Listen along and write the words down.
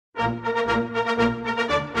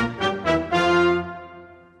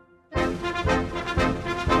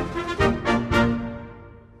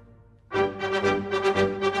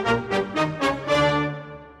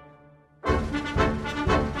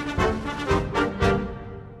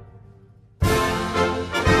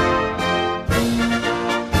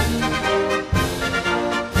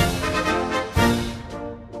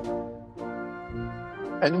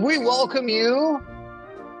And we welcome you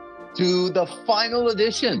to the final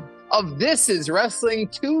edition of This Is Wrestling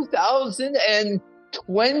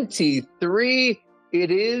 2023.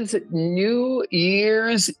 It is New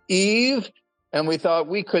Year's Eve, and we thought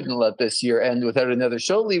we couldn't let this year end without another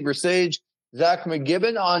show. Lieber Sage, Zach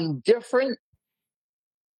McGibbon on different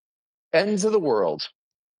ends of the world.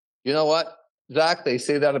 You know what, Zach? They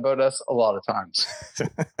say that about us a lot of times.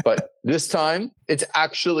 But this time, it's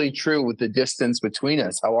actually true with the distance between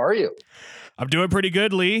us. How are you? I'm doing pretty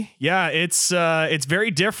good, Lee. Yeah, it's very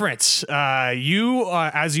different. You,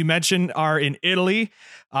 as you mentioned, are in Italy.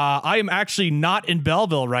 I am actually not in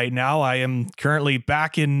Belleville right now. I am currently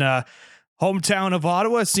back in hometown of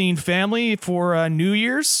Ottawa, seeing family for New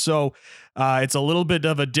Year's. So it's a little bit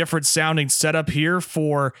of a different sounding setup here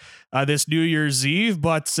for this New Year's Eve,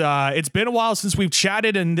 but it's been a while since we've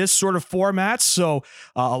chatted in this sort of format. So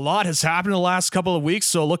a lot has happened in the last couple of weeks.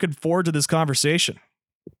 So looking forward to this conversation.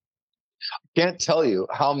 Can't tell you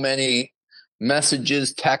how many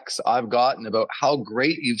messages, texts I've gotten about how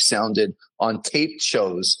great you've sounded on taped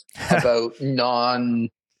shows about non-time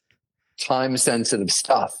sensitive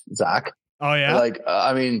stuff, Zach. Oh yeah.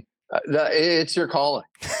 It's your calling.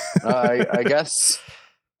 I guess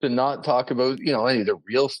to not talk about, any of the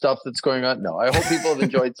real stuff that's going on. No, I hope people have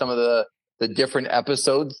enjoyed some of the different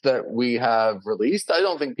episodes that we have released. I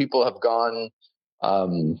don't think people have gone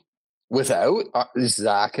without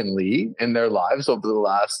Zach and Lee in their lives over the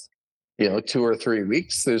last, 2 or 3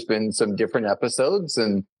 weeks. There's been some different episodes,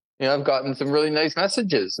 and I've gotten some really nice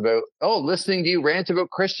messages about, listening to you rant about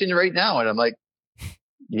Christian right now, and I'm like,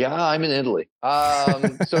 yeah, I'm in Italy.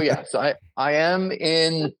 So yes, I am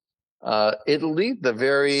in Italy, the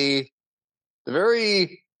very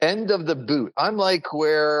end of the boot. I'm like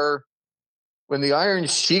when the Iron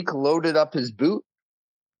Sheik loaded up his boot,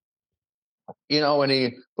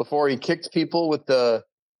 before he kicked people with the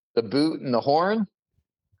boot and the horn.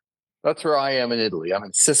 That's where I am in Italy. I'm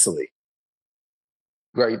in Sicily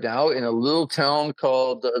right now, in a little town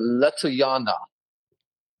called Lettoiana,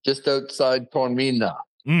 just outside Taormina,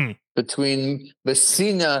 between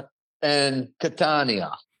Messina and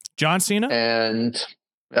Catania. John Cena? And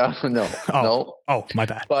no. Oh, my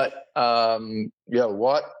bad. But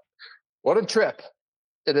what a trip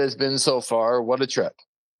it has been so far. What a trip.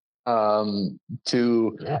 And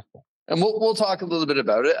we'll talk a little bit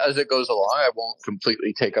about it as it goes along. I won't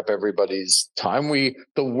completely take up everybody's time.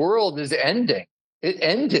 The world is ending. It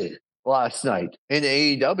ended last night in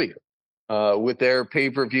AEW with their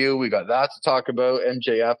pay-per-view. We got that to talk about.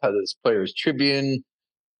 MJF had his Players Tribune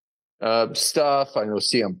stuff. I know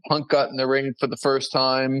CM Punk got in the ring for the first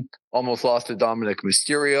time. Almost lost to Dominic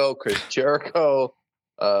Mysterio. Chris Jericho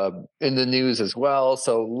in the news as well.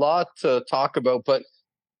 So a lot to talk about. But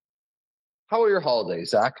how are your holidays,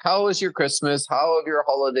 Zach? How was your Christmas? How have your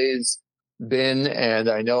holidays been? And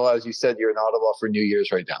I know, as you said, you're in Ottawa for New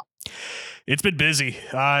Year's right now. It's been busy,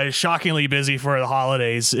 shockingly busy for the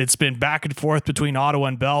holidays. It's been back and forth between Ottawa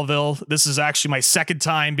and Belleville. This is actually my second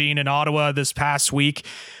time being in Ottawa this past week.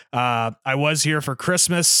 I was here for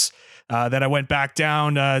Christmas. Then I went back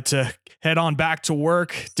down to head on back to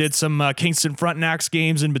work, did some Kingston Frontenacs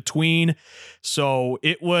games in between. So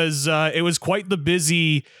it was quite the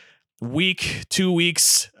busy week, 2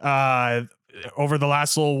 weeks over the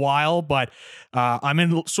last little while, but I'm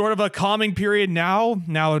in sort of a calming period now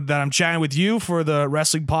that I'm chatting with you for the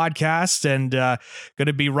wrestling podcast, and going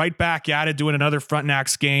to be right back at it doing another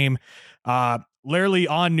Frontenacs game literally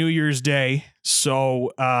on New Year's Day.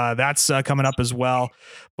 So that's coming up as well.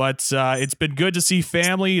 But it's been good to see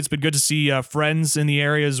family. It's been good to see friends in the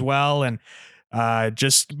area as well, and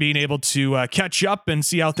just being able to catch up and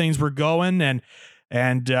see how things were going.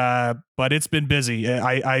 But it's been busy.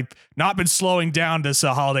 I've not been slowing down this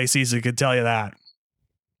holiday season, I can tell you that.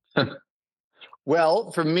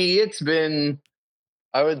 Well, for me, it's been,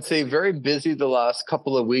 I would say, very busy the last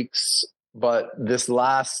couple of weeks, but this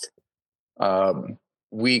last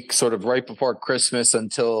week, sort of right before Christmas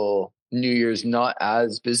until New Year's, not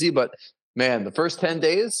as busy. But man, the first 10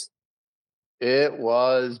 days, it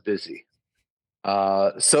was busy.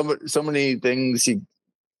 So many things.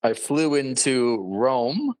 I flew into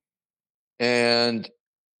Rome and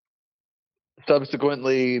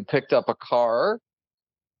subsequently picked up a car,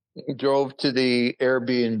 drove to the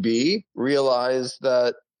Airbnb, realized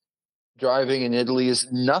that driving in Italy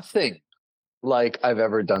is nothing like I've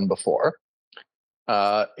ever done before.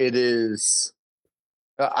 It is,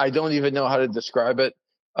 I don't even know how to describe it.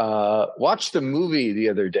 Watched a movie the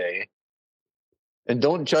other day, and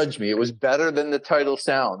don't judge me. It was better than the title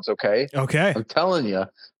sounds. Okay. I'm telling you,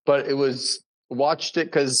 but watched it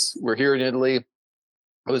because we're here in Italy.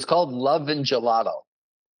 It was called Love and Gelato.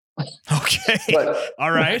 Okay. But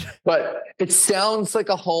all right. But it sounds like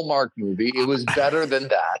a Hallmark movie. It was better than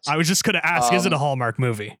that. I was just going to ask, is it a Hallmark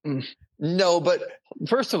movie? No, but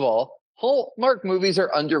first of all, Hallmark movies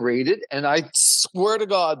are underrated. And I swear to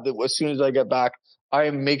God that as soon as I get back, I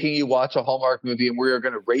am making you watch a Hallmark movie and we are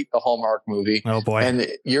going to rate the Hallmark movie. Oh boy. And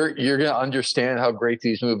you're going to understand how great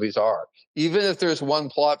these movies are. Even if there's one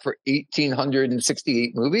plot for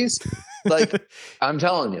 1,868 movies, like I'm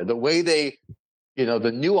telling you, the way they,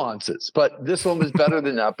 the nuances, but this one was better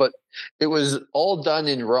than that. But it was all done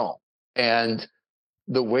in Rome. And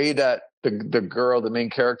the way that the girl, the main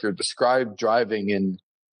character, described driving in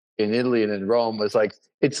Italy and in Rome was like,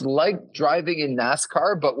 it's like driving in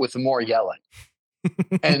NASCAR, but with more yelling.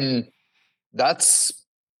 And that's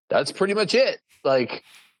pretty much it. Like,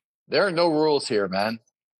 there are no rules here, man.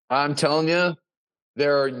 I'm telling you,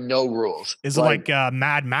 there are no rules. Is it like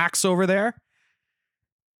Mad Max over there?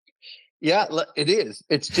 Yeah, it is.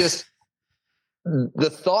 It's just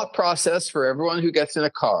the thought process for everyone who gets in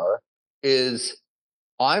a car is,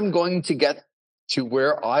 I'm going to get to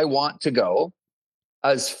where I want to go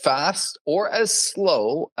as fast or as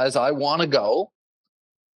slow as I want to go.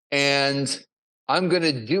 And I'm going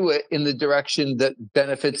to do it in the direction that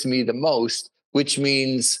benefits me the most, which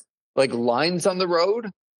means like lines on the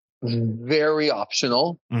road, very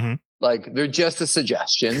optional. Mm-hmm. Like they're just a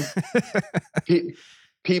suggestion.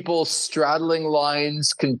 People straddling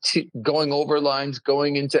lines, going over lines,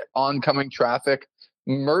 going into oncoming traffic.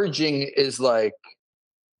 Merging is like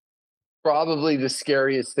probably the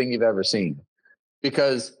scariest thing you've ever seen,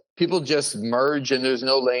 because people just merge and there's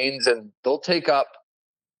no lanes and they'll take up,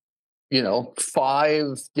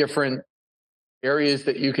 5 different areas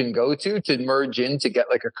that you can go to merge in to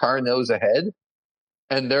get like a car nose ahead.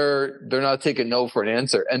 And they're not taking no for an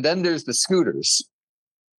answer. And then there's the scooters.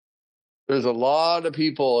 There's a lot of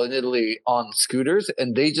people in Italy on scooters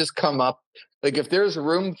and they just come up. Like if there's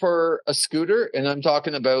room for a scooter, and I'm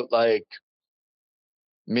talking about like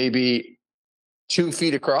maybe 2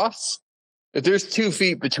 feet across, if there's 2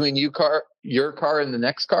 feet between your car and the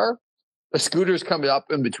next car, a scooter's coming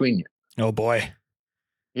up in between you. Oh boy.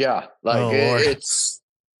 Yeah. Like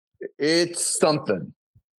it's something.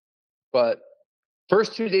 But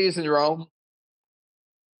first 2 days in Rome,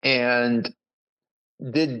 and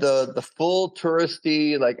did the full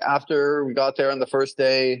touristy, like after we got there on the first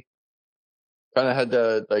day, kind of had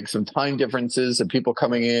the like some time differences of people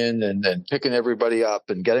coming in and then picking everybody up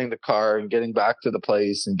and getting the car and getting back to the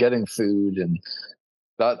place and getting food and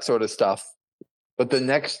that sort of stuff. But the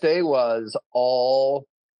next day was all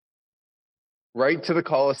right to the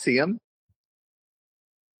Colosseum,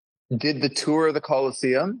 did the tour of the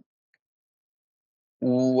Colosseum.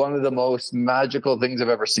 One of the most magical things I've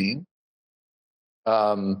ever seen.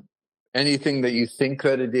 Anything that you think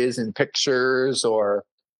that it is in pictures, or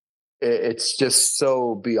it's just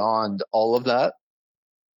so beyond all of that.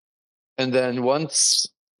 And then once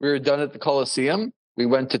we were done at the Colosseum, we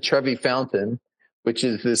went to Trevi Fountain, which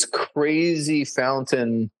is this crazy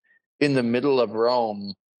fountain in the middle of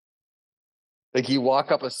Rome. Like you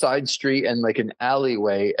walk up a side street and like an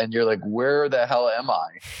alleyway and you're like, where the hell am I?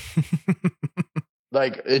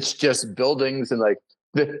 Like it's just buildings and like,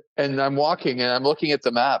 and I'm walking and I'm looking at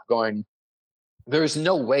the map going, there's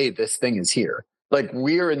no way this thing is here. Like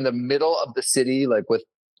we're in the middle of the city, like with,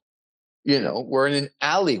 we're in an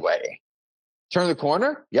alleyway. Turn the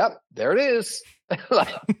corner. Yep. There it is.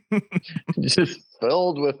 Just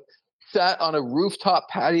filled with, sat on a rooftop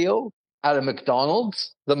patio at a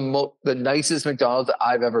McDonald's, the nicest McDonald's that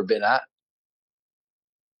I've ever been at.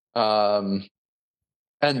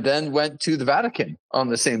 And then went to the Vatican on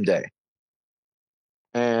the same day.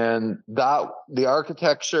 And the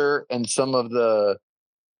architecture and some of the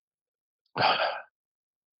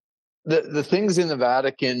things in the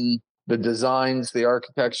Vatican, the designs, the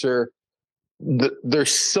architecture, they're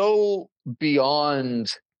so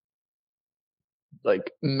beyond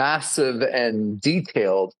like massive and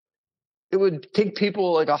detailed. It would take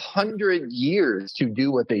people like 100 years to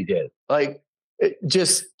do what they did. Like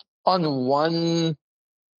just on one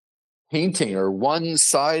painting or one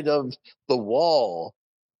side of the wall.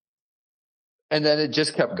 And then it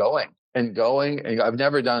just kept going and going. And I've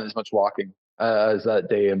never done as much walking as that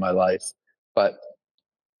day in my life, but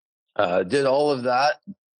did all of that.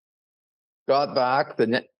 Got back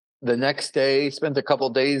the next day, spent a couple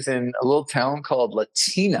of days in a little town called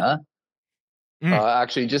Latina.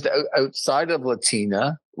 Actually, just outside of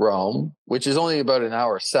Latina, Rome, which is only about an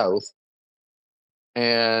hour south.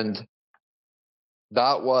 And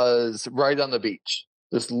that was right on the beach.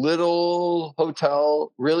 This little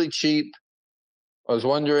hotel, really cheap. I was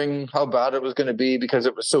wondering how bad it was going to be because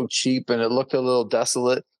it was so cheap and it looked a little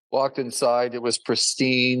desolate. Walked inside. It was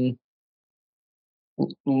pristine.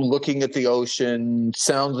 Looking at the ocean,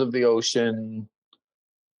 sounds of the ocean.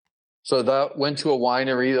 So that went to a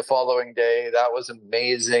winery the following day. That was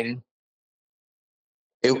amazing.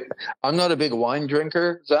 I'm not a big wine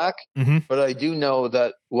drinker, Zach, but I do know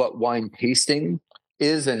that what wine tasting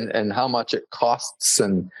is and how much it costs.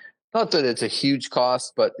 And not that it's a huge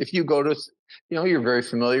cost, but if you go to, you're very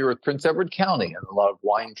familiar with Prince Edward County and a lot of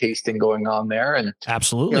wine tasting going on there. And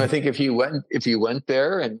absolutely, I think if you went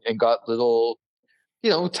there and got little,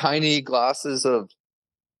 tiny glasses of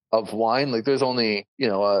wine, like there's only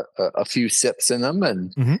a few sips in them,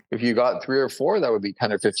 and if you got 3 or 4, that would be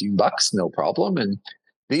 $10 or $15, no problem. And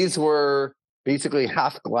these were basically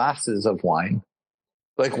half glasses of wine,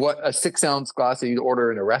 like what a 6-ounce glass that you'd order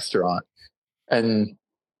in a restaurant, and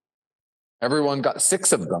everyone got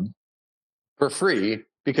 6 of them for free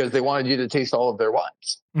because they wanted you to taste all of their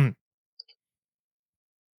wines.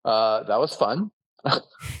 That was fun,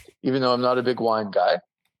 even though I'm not a big wine guy.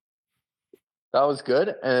 That was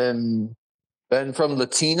good. And then from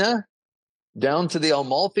Latina down to the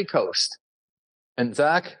Amalfi Coast. And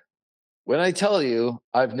Zach, when I tell you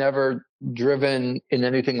I've never driven in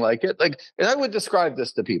anything like it, and I would describe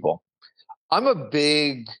this to people. I'm a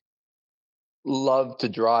big love to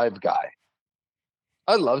drive guy.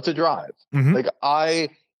 I love to drive.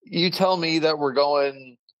 You tell me that we're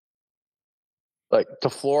going to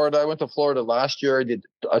Florida. I went to Florida last year. I did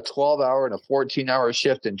a 12-hour and a 14-hour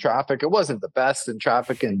shift in traffic. It wasn't the best in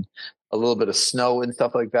traffic and a little bit of snow and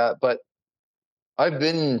stuff like that, but I've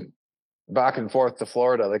been back and forth to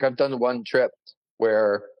Florida. I've done one trip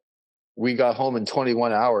where we got home in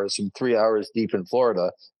 21 hours from 3 hours deep in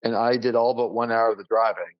Florida, and I did all but 1 hour of the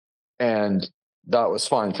driving, and that was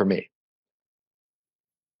fine for me.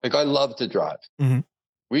 I love to drive.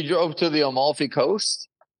 We drove to the Amalfi Coast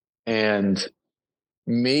and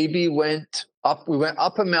maybe went up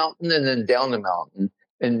a mountain and then down a mountain,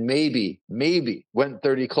 and maybe went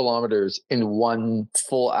 30 kilometers in 1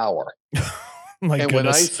 full hour. My and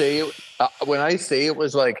goodness. when I say it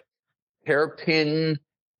was like hairpin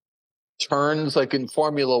turns, like in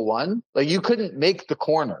Formula One, you couldn't make the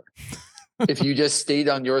corner if you just stayed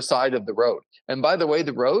on your side of the road. And by the way,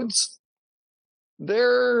 the roads,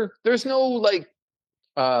 there's no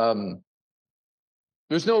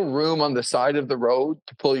there's no room on the side of the road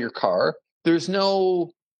to pull your car. There's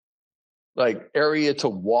no area to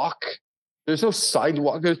walk. There's no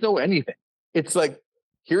sidewalk. There's no anything. It's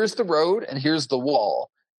here's the road and here's the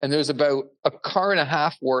wall. And there's about a car and a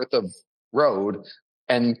half worth of road,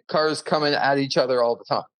 and cars coming at each other all the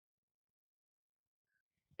time.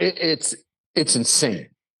 It's insane.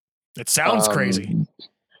 It sounds crazy.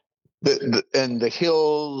 And the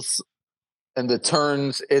hills and the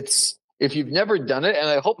turns, if you've never done it, and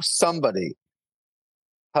I hope somebody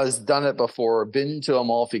has done it before, been to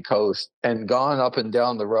Amalfi Coast and gone up and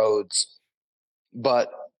down the roads.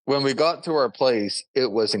 But when we got to our place,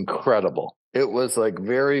 it was incredible. It was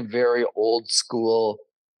very, very old school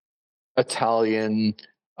Italian.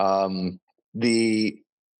 The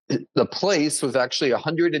place was actually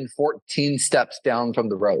 114 steps down from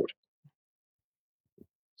the road.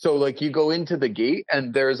 So you go into the gate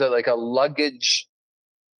and there's a luggage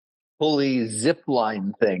pulley zip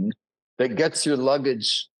line thing that gets your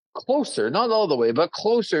luggage closer, not all the way, but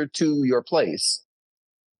closer to your place,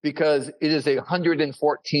 because it is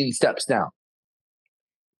 114 steps down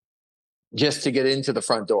just to get into the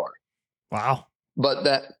front door. Wow. But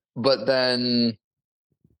then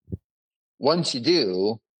once you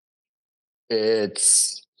do, you're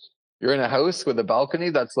in a house with a balcony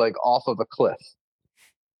that's off of a cliff,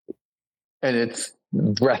 and it's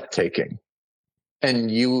breathtaking.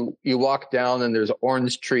 And you walk down and there's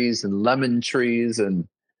orange trees and lemon trees and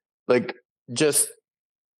just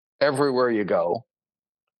everywhere you go.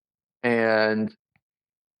 And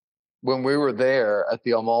when we were there at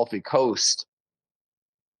the Amalfi Coast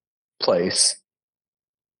place,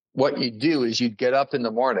 what you'd do is you'd get up in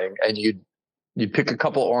the morning and you'd pick a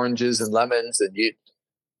couple oranges and lemons, and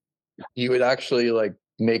you would actually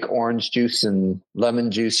make orange juice and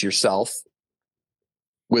lemon juice yourself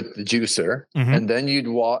with the juicer. And then you'd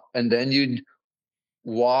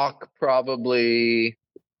walk probably,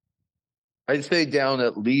 I'd say, down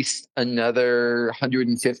at least another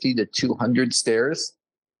 150 to 200 stairs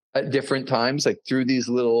at different times, through these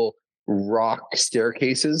little rock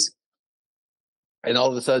staircases. And all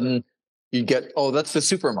of a sudden you get, oh, that's the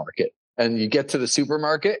supermarket. And you get to the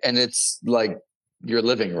supermarket and it's your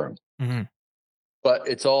living room. But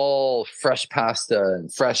it's all fresh pasta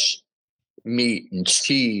and fresh meat and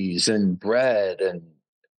cheese and bread, and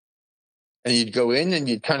you'd go in and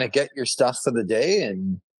you'd kind of get your stuff for the day,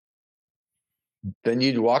 and then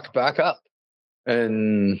you'd walk back up.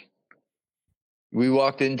 And we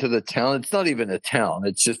walked into the town. It's not even a town.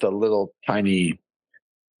 It's just a little tiny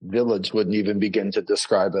village, wouldn't even begin to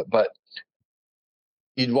describe it. But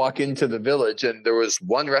you'd walk into the village and there was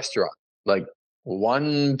one restaurant, like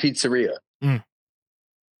one pizzeria. Mm.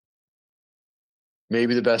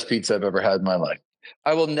 Maybe the best pizza I've ever had in my life.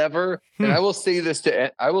 I will never, and I will say this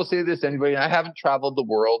to anybody. I haven't traveled the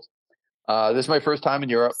world. This is my first time in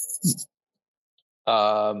Europe.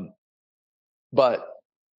 But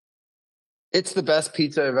it's the best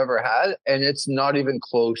pizza I've ever had, and it's not even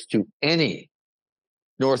close to any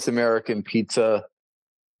North American pizza.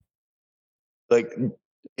 Like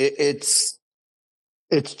it's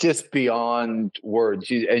just beyond words.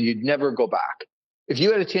 And you'd never go back. If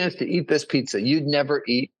you had a chance to eat this pizza, you'd never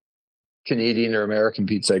eat Canadian or American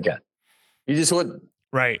pizza again. You just wouldn't.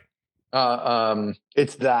 Right.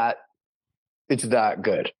 It's that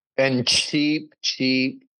good. And cheap.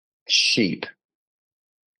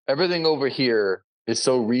 Everything over here is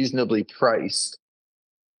so reasonably priced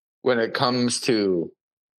when it comes to,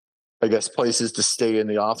 I guess, places to stay in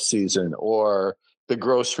the off season or the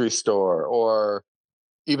grocery store, or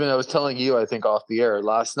even I was telling you, I think off the air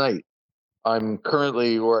last night, I'm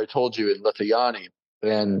currently where I told you in Lithuania,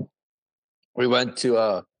 and we went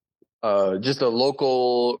to just a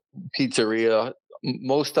local pizzeria.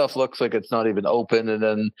 Most stuff looks like it's not even open, and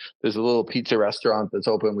then there's a little pizza restaurant that's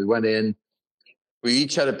open. We went in, we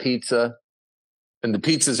each had a pizza, and the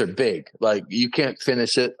pizzas are big. Like you can't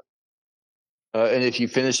finish it. And if you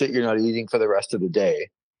finish it, you're not eating for the rest of the day.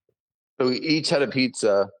 So we each had a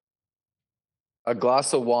pizza, a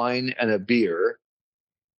glass of wine and a beer,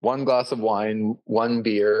 one glass of wine, one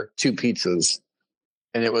beer, two pizzas.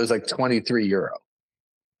 And it was like 23 euro,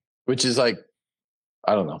 which is like,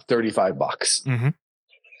 I don't know, $35. Mm-hmm.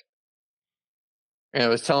 And I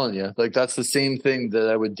was telling you, like, that's the same thing that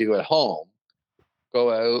I would do at home.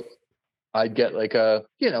 Go out, I'd get like a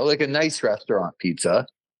nice restaurant pizza,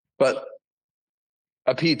 but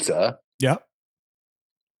a pizza. Yeah.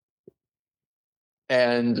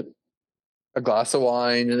 And a glass of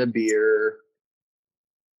wine and a beer.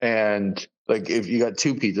 And like, if you got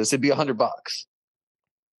two pizzas, it'd be $100.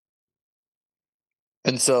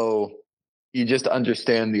 And so you just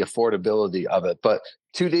understand the affordability of it. But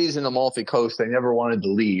 2 days in Amalfi Coast, I never wanted to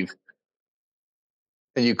leave.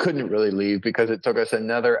 And you couldn't really leave because it took us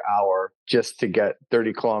another hour just to get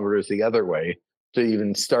 30 kilometers the other way to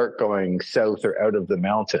even start going south or out of the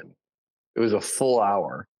mountain. It was a full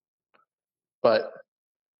hour. But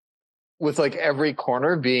with like every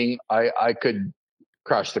corner being, I could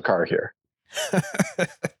crash the car here. You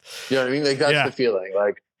know what I mean? Like that's the feeling.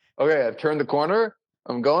 Like, okay, I've turned the corner.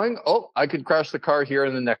 I'm going. Oh, I could crash the car here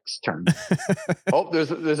in the next turn. Oh,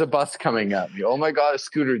 there's a bus coming at me. Oh my God, a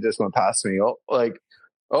scooter just went past me. Oh,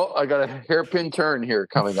 I got a hairpin turn here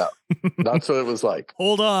coming up. That's what it was like.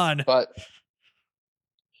 Hold on. But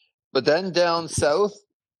then down south,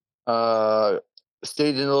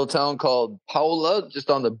 stayed in a little town called Paola, just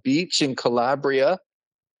on the beach in Calabria,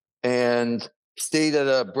 and stayed at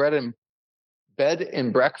a bed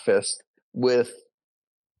and breakfast with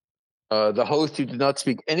the host who did not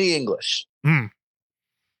speak any English. Mm.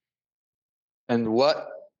 And what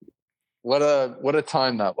a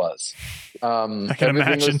time that was. I can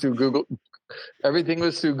imagine. Everything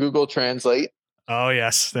was through Google Translate. Oh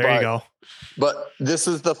yes, there you go. But this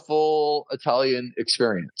is the full Italian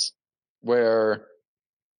experience where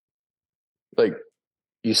like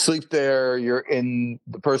you sleep there, you're in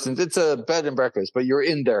it's a bed and breakfast, but you're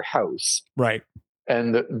in their house. Right.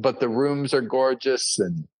 But the rooms are gorgeous,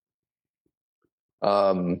 and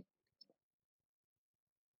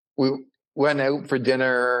we went out for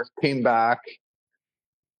dinner, came back,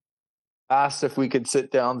 asked if we could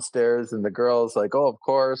sit downstairs, and the girl's like, oh, of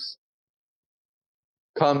course.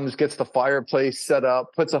 Comes, gets the fireplace set up,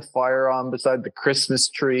 puts a fire on beside the Christmas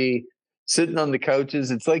tree, sitting on the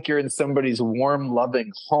couches. It's like you're in somebody's warm,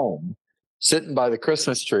 loving home, sitting by the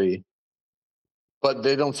Christmas tree. But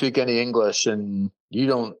they don't speak any English, and you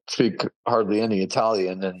don't speak hardly any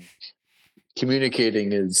Italian, and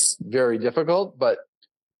communicating is very difficult, but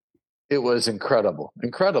it was incredible.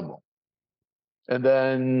 And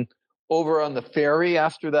then over on the ferry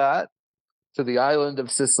after that to the island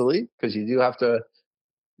of Sicily, because you do have to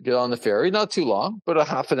get on the ferry, not too long, but a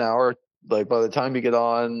half an hour. Like by the time you get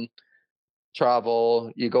on,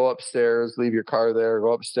 travel, you go upstairs, leave your car there,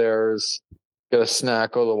 go upstairs, get a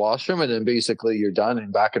snack, go to the washroom, and then basically you're done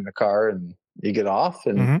and back in the car and you get off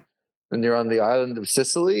and then you're on the island of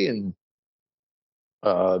Sicily, and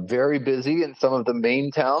very busy in some of the main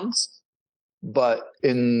towns. but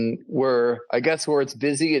where it's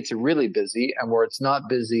busy, it's really busy, and where it's not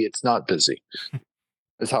busy, it's not busy.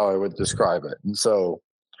 Is how I would describe it. And so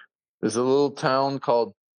there's a little town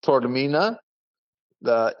called Tordomina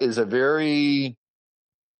that is a very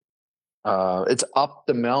it's up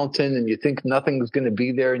the mountain, and you think nothing's going to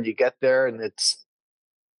be there, and you get there, and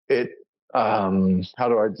how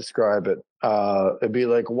do I describe it? It'd be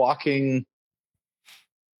like walking.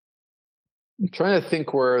 I'm trying to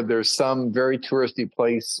think where there's some very touristy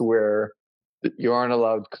place where you aren't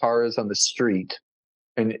allowed cars on the street,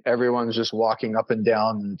 and everyone's just walking up and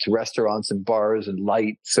down to restaurants and bars and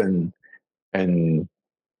lights and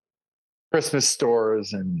Christmas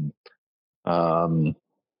stores and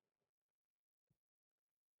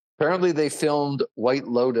apparently they filmed White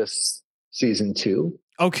Lotus season 2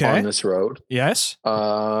 on this road. Yes.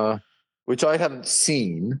 Which I haven't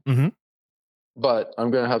seen, but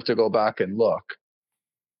I'm going to have to go back and look.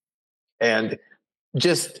 And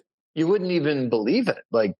just, you wouldn't even believe it.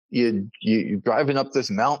 Like you're driving up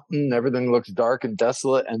this mountain, everything looks dark and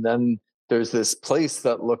desolate. And then there's this place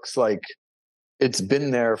that looks like it's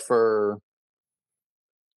been there for,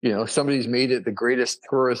 somebody's made it the greatest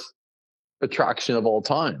tourist attraction of all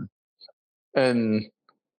time. And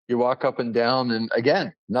you walk up and down, and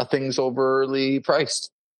again, nothing's overly priced.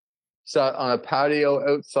 Sat on a patio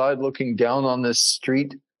outside looking down on this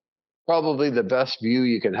street, probably the best view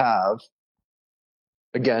you could have.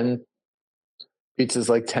 Again, pizza's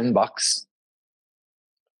like $10.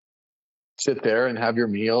 Sit there and have your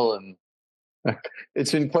meal, and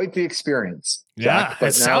it's been quite the experience. Yeah,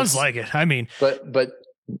 it sounds like it. I mean, but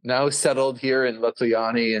now settled here in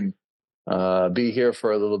Latviani and be here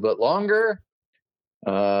for a little bit longer,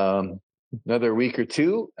 another week or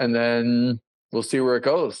two, and then we'll see where it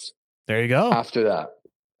goes. There you go. After that,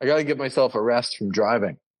 I got to give myself a rest from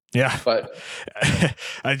driving. Yeah, but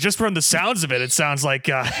just from the sounds of it, it sounds like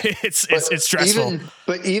it's stressful.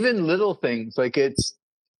 Even little things like it's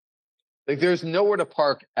like there's nowhere to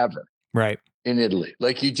park ever. Right. In Italy,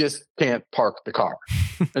 like you just can't park the car,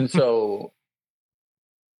 and so.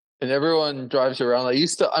 And everyone drives around.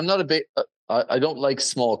 I'm not a big, I don't like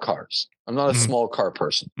small cars. I'm not a small car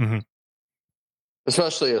person,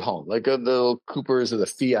 especially at home. Like the little Coopers or the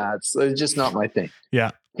Fiats, it's just not my thing.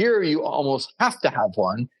 Yeah. Here you almost have to have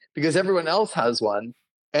one because everyone else has one.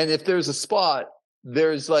 And if there's a spot,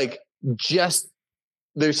 there's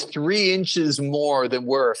 3 inches more than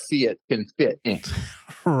where a Fiat can fit in.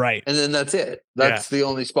 Right. And then that's it. That's the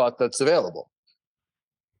only spot that's available.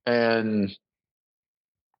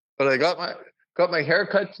 But I got my hair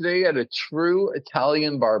cut today at a true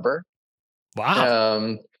Italian barber.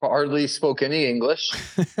 Wow. Hardly spoke any English.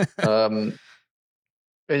 And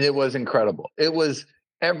it was incredible. It was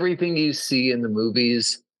everything you see in the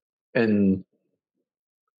movies. And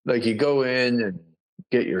like you go in and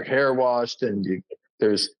get your hair washed, and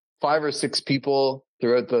there's 5 or 6 people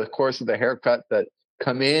throughout the course of the haircut that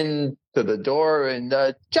come in to the door and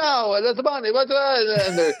ciao, and they're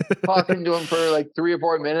talking to him for like 3 or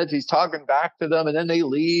 4 minutes. He's talking back to them, and then they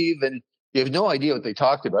leave, and you have no idea what they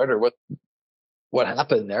talked about or what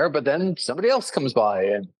happened there. But then somebody else comes by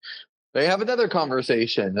and they have another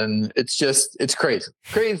conversation, and it's crazy.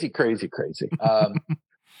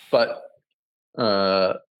 But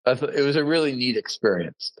it was a really neat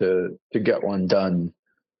experience to get one done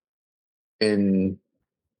in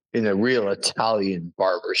a real Italian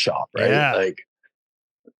barber shop, right? Yeah.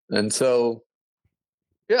 And so,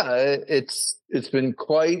 yeah, it's been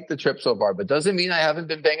quite the trip so far, but doesn't mean I haven't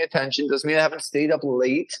been paying attention. Doesn't mean I haven't stayed up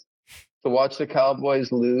late to watch the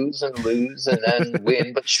Cowboys lose and then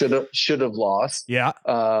win, but should have lost. Yeah.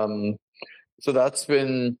 So that's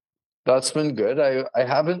been good. I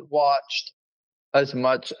haven't watched as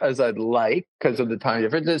much as I'd like because of the time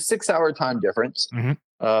difference. There's a 6-hour time difference.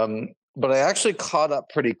 But I actually caught up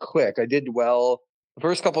pretty quick. I did well. The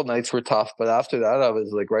first couple of nights were tough, but after that, I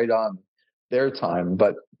was like right on their time.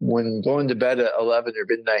 But when going to bed at 11 or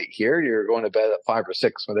midnight here, you're going to bed at 5 or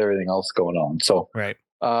 6 with everything else going on. So, right.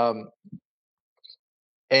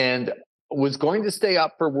 And was going to stay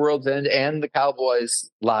up for World's End and the Cowboys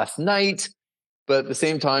last night, but at the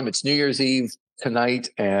same time, it's New Year's Eve tonight,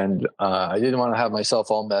 and I didn't want to have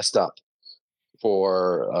myself all messed up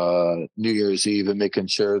for New Year's Eve and making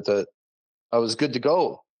sure that I was good to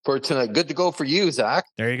go for tonight. Good to go for you, Zach.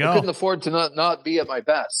 There you go. I couldn't afford to not be at my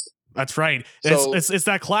best. That's right. So, it's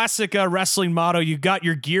that classic wrestling motto. You got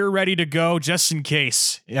your gear ready to go just in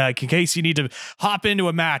case you need to hop into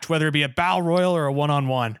a match, whether it be a battle royal or a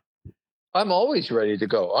one-on-one. I'm always ready to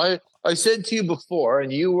go. I said to you before,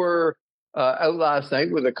 and you were out last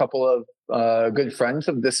night with a couple of good friends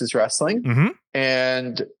of This Is Wrestling. Mm-hmm.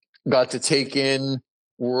 And got to take in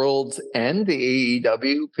World's End, the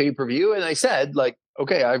AEW pay-per-view, and I said, like,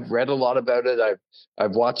 okay, I've read a lot about it.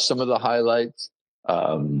 I've watched some of the highlights,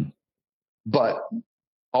 but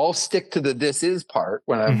I'll stick to the "this is" part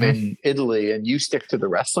when I'm in Italy, and you stick to the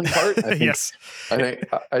wrestling part. I think, Yes.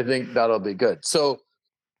 I think that'll be good. So,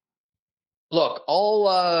 look,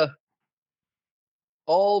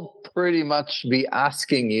 I'll pretty much be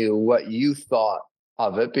asking you what you thought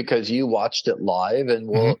of it because you watched it live, and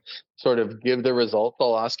we'll sort of give the results.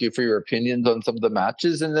 I'll ask you for your opinions on some of the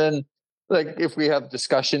matches, and then, like, if we have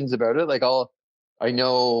discussions about it, like, I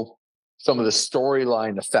know some of the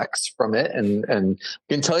storyline effects from it, and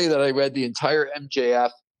can tell you that I read the entire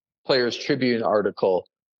MJF Players Tribune article,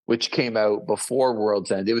 which came out before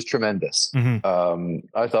World's End. It was tremendous.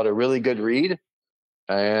 I thought a really good read.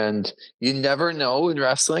 And you never know in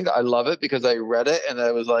wrestling. I love it because I read it and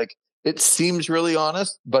I was like, it seems really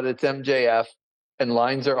honest, but it's MJF and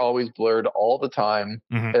lines are always blurred all the time.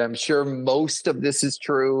 And I'm sure most of this is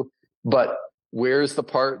true, but where's the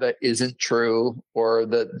part that isn't true or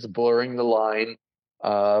that's blurring the line?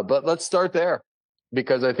 But let's start there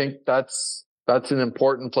because I think that's an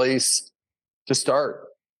important place to start.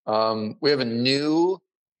 We have a new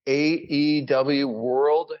AEW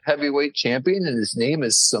World Heavyweight Champion, and his name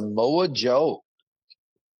is Samoa Joe,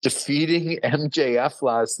 defeating MJF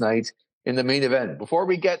last night in the main event. Before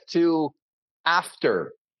we get to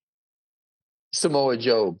after Samoa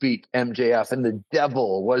Joe beat MJF and the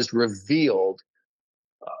devil was revealed,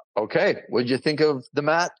 okay, what'd you think of the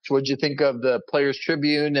match? What'd you think of the Players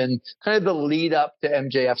Tribune and kind of the lead up to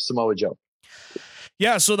MJF Samoa Joe?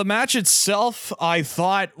 Yeah, so the match itself, I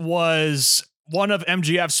thought was one of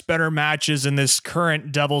MJF's better matches in this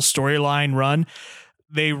current Devil storyline run.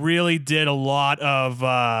 They really did a lot of,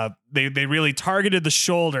 they really targeted the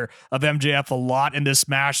shoulder of MJF a lot in this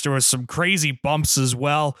match. There was some crazy bumps as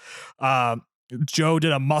well. Joe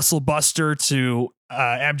did a muscle buster to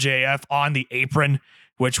MJF on the apron,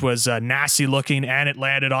 which was nasty looking, and it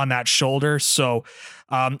landed on that shoulder. So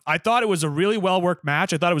I thought it was a really well-worked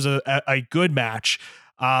match. I thought it was a good match.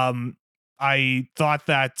 I thought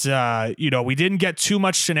that, we didn't get too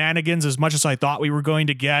much shenanigans as much as I thought we were going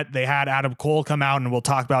to get. They had Adam Cole come out, and we'll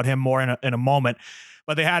talk about him more in a moment.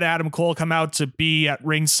 But they had Adam Cole come out to be at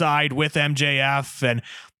ringside with MJF, and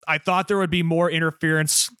I thought there would be more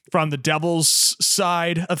interference from the Devil's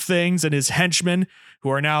side of things and his henchmen, who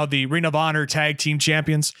are now the Ring of Honor Tag Team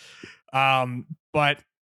Champions. But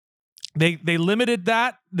they limited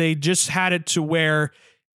that. They just had it to where,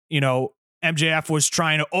 MJF was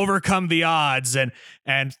trying to overcome the odds and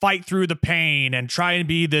fight through the pain and try and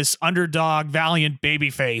be this underdog, valiant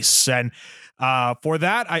babyface. And for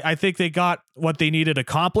that, I think they got what they needed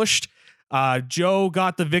accomplished. Joe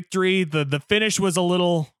got the victory. The finish was a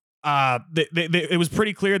little... it was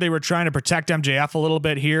pretty clear they were trying to protect MJF a little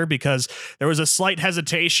bit here because there was a slight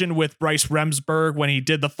hesitation with Bryce Remsburg when he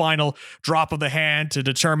did the final drop of the hand to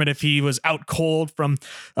determine if he was out cold from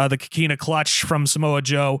the Kikina clutch from Samoa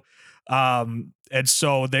Joe. And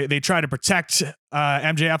so they try to protect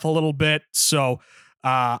MJF a little bit. So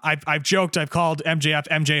I've joked, I've called MJF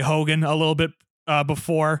MJ Hogan a little bit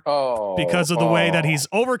before because of the way that he's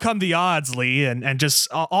overcome the odds, Lee, and just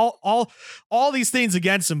all these things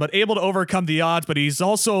against him, but able to overcome the odds. But he's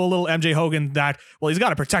also a little MJ Hogan that, well, he's got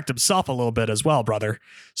to protect himself a little bit as well, brother.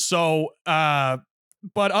 So, but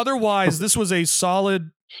otherwise, this was a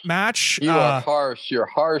solid match. You are harsh. You're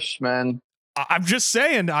harsh, man. I'm just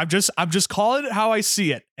saying, I'm just calling it how I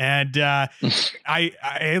see it. And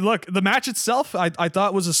I look, the match itself, I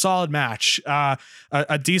thought was a solid match,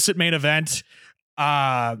 a decent main event.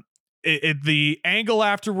 The angle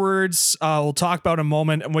afterwards, we'll talk about in a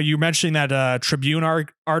moment. When you mentioning that Tribune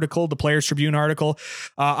article, the Players Tribune article,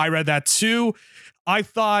 I read that too. I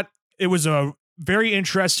thought it was a very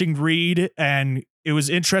interesting read, and it was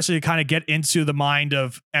interesting to kind of get into the mind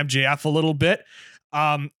of MJF a little bit.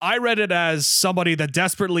 I read it as somebody that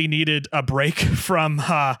desperately needed a break from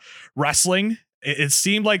wrestling. It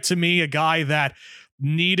seemed like to me a guy that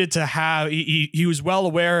needed to have, he was well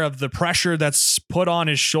aware of the pressure that's put on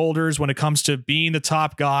his shoulders when it comes to being the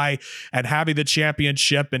top guy and having the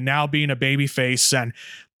championship and now being a babyface. And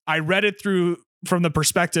I read it through from the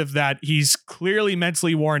perspective that he's clearly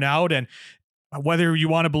mentally worn out, and whether you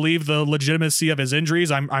want to believe the legitimacy of his injuries,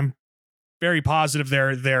 I'm very positive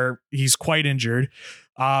there he's quite injured.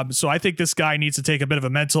 So I think this guy needs to take a bit of a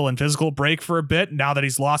mental and physical break for a bit now that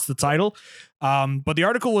he's lost the title. But the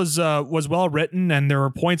article was well written, and there were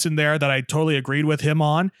points in there that I totally agreed with him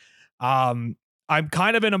on. I'm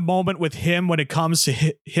kind of in a moment with him when it comes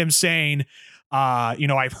to him saying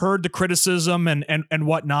I've heard the criticism and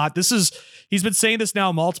whatnot. He's been saying this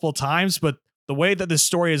now multiple times, but the way that this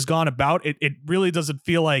story has gone about, it really doesn't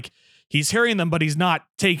feel like he's hearing them, but he's not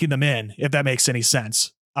taking them in, if that makes any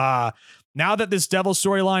sense. Now that this Devil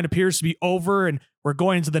storyline appears to be over and we're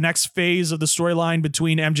going into the next phase of the storyline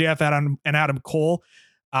between MJF and Adam Cole,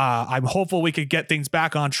 I'm hopeful we could get things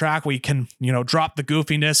back on track. We can, drop the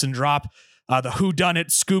goofiness and drop the whodunit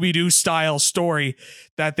Scooby-Doo style story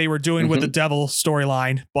that they were doing with the Devil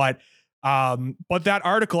storyline. But that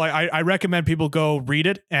article, I recommend people go read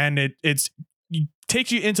it, and it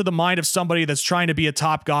takes you into the mind of somebody that's trying to be a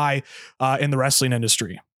top guy in the wrestling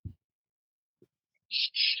industry.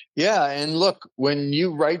 Yeah, and look, when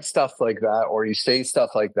you write stuff like that or you say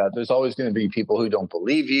stuff like that, there's always going to be people who don't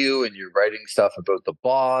believe you, and you're writing stuff about the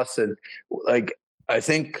boss. And like, I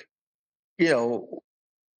think, okay,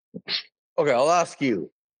 I'll ask you,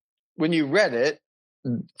 when you read it,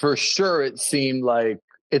 for sure it seemed like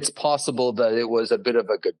it's possible that it was a bit of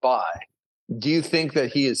a goodbye. Do you think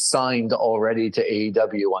that he is signed already to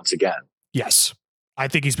AEW once again? Yes. I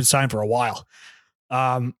think he's been signed for a while.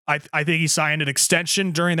 I think he signed an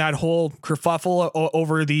extension during that whole kerfuffle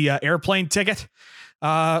over the airplane ticket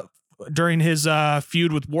during his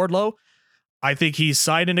feud with Wardlow. I think he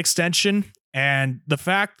signed an extension, and the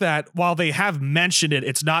fact that while they have mentioned it,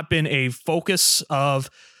 it's not been a focus of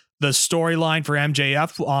the storyline for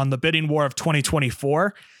MJF on the bidding war of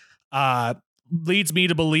 2024, leads me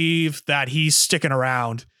to believe that he's sticking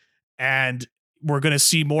around, and we're going to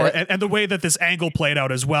see more. And the way that this angle played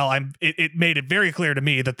out as well, it made it very clear to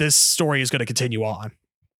me that this story is going to continue on.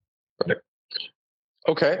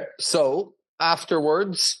 Okay. So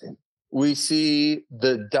afterwards, we see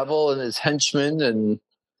the Devil and his henchmen, and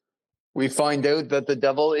we find out that the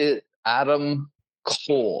Devil is Adam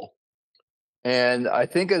Cole. And I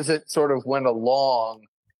think as it sort of went along,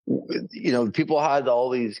 people had all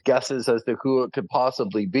these guesses as to who it could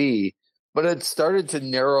possibly be, but it started to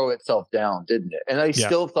narrow itself down, didn't it? And I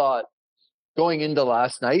still thought, going into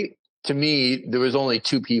last night, to me, there was only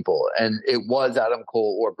two people, and it was Adam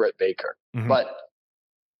Cole or Britt Baker. Mm-hmm. But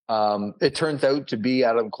it turns out to be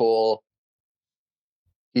Adam Cole.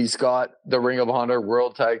 He's got the Ring of Honor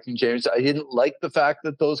World Tag Team Champions. I didn't like the fact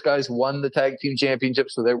that those guys won the Tag Team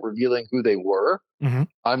Championships without revealing who they were. Mm-hmm.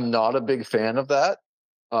 I'm not a big fan of that.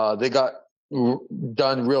 They got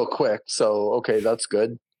done real quick, so okay, that's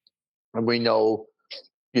good. And we know,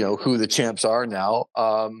 who the champs are now.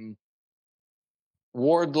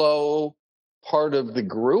 Wardlow, part of the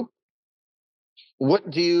group. What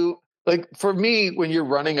do you like? For me, when you're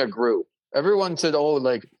running a group, everyone said, "Oh,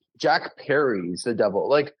 like Jack Perry's the Devil."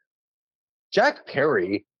 Like Jack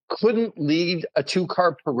Perry couldn't lead a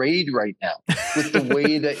 2-car parade right now with the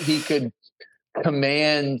way that he could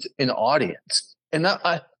command an audience, and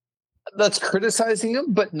that's criticizing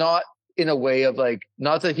him, but not in a way of like,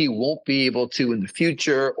 not that he won't be able to in the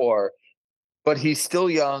future, but he's still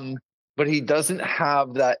young, but he doesn't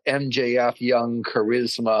have that MJF young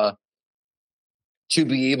charisma to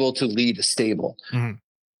be able to lead a stable. Mm-hmm.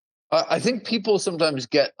 I think people sometimes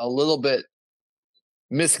get a little bit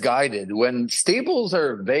misguided when stables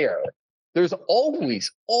are there. There's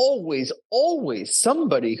always, always, always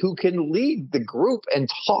somebody who can lead the group and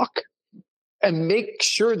talk and make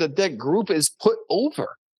sure that group is put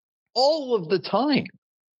over all of the time.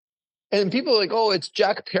 And people are like, oh, it's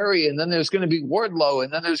Jack Perry, and then there's going to be Wardlow,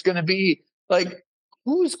 and then there's going to be like,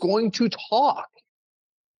 who's going to talk?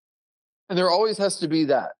 And there always has to be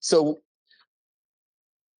that. So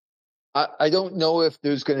I don't know if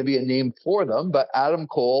there's going to be a name for them, but Adam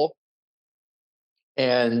Cole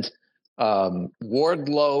and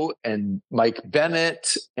Wardlow and Mike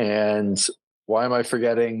Bennett and why am I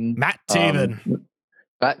forgetting? Matt Taven.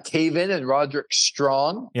 Matt Taven and Roderick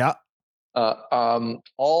Strong. Yeah.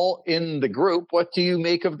 All in the group. What do you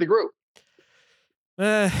make of the group?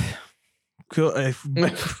 Cool.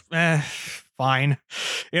 Fine.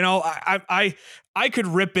 I could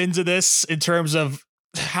rip into this in terms of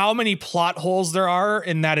how many plot holes there are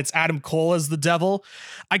in that it's Adam Cole as the Devil.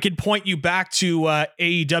 I could point you back to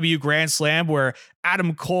AEW Grand Slam, where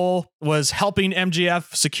Adam Cole was helping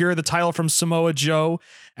MJF secure the title from Samoa Joe,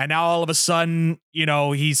 and now all of a sudden,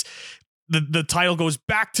 he's the title goes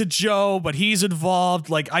back to Joe, but he's involved.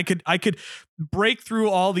 Like I could break through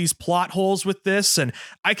all these plot holes with this, and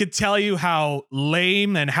I could tell you how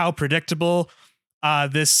lame and how predictable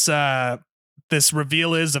this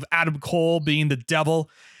reveal is of Adam Cole being the Devil.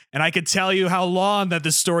 And I could tell you how long that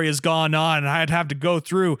this story has gone on, and I'd have to go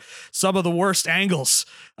through some of the worst angles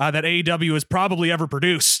that AEW has probably ever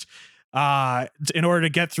produced in order to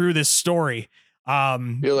get through this story. I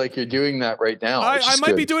feel like you're doing that right now. I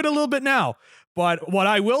might be doing it a little bit now, But what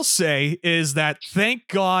I will say is that thank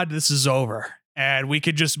God this is over and we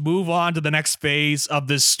could just move on to the next phase of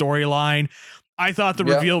this storyline. I thought the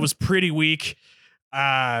reveal was pretty weak.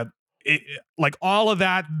 Like all of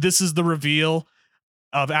that, this is the reveal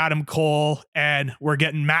of Adam Cole, and we're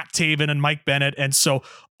getting Matt Taven and Mike Bennett. And so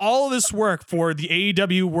all of this work for the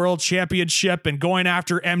AEW World Championship and going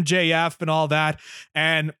after MJF and all that.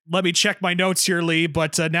 And let me check my notes here, Lee.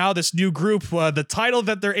 But now this new group, the title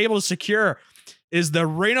that they're able to secure is the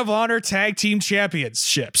Ring of Honor Tag Team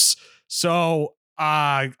Championships. So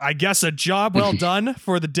I guess a job well done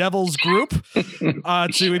for the Devils group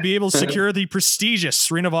to be able to secure the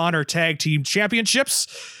prestigious Ring of Honor Tag Team Championships.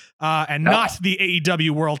 And not the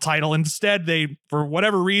AEW World title. Instead, they, for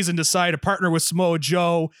whatever reason, decide to partner with Samoa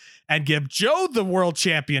Joe and give Joe the World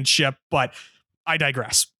Championship. But I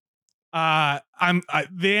digress. The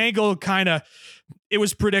angle it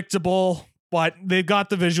was predictable, but they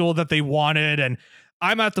got the visual that they wanted. And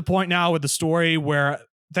I'm at the point now with the story where,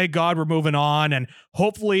 thank God, we're moving on. And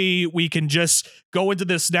hopefully we can just go into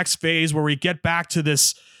this next phase where we get back to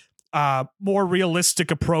this more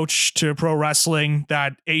realistic approach to pro wrestling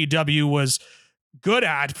that AEW was good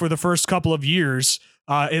at for the first couple of years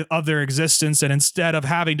of their existence. And instead of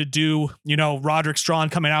having to do, Roderick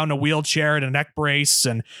Strong coming out in a wheelchair and a neck brace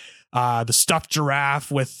and the stuffed giraffe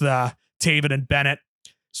with Taven and Bennett.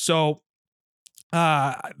 So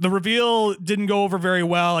the reveal didn't go over very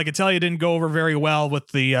well. I can tell you it didn't go over very well with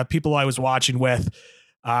the people I was watching with.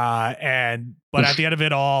 But at the end of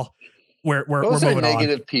it all, we're those moving are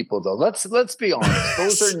negative on. people, though. Let's be honest.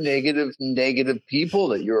 Those are negative people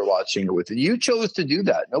that you were watching it with. You chose to do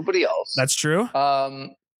that. Nobody else. That's true.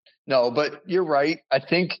 No, but you're right. I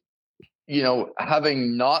think,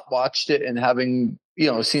 having not watched it and having,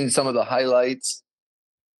 seen some of the highlights,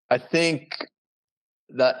 I think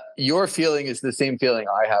that your feeling is the same feeling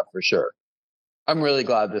I have for sure. I'm really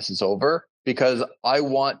glad this is over because I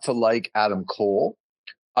want to like Adam Cole.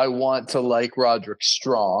 I want to like Roderick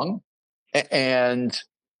Strong. And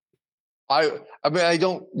I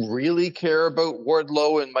don't really care about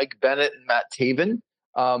Wardlow and Mike Bennett and Matt Taven.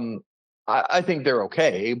 I think they're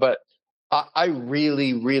okay, but I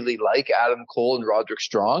really, really like Adam Cole and Roderick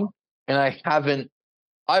Strong. And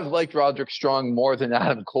I've liked Roderick Strong more than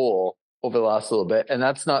Adam Cole over the last little bit. And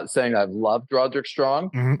that's not saying I've loved Roderick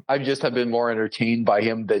Strong. Mm-hmm. I just have been more entertained by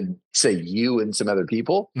him than, say, you and some other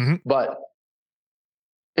people. Mm-hmm. But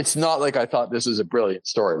it's not like I thought this was a brilliant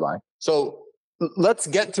storyline. So let's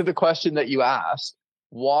get to the question that you asked.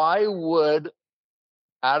 Why would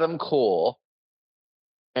Adam Cole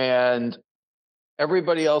and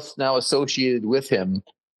everybody else now associated with him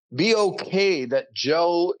be okay that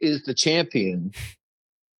Joe is the champion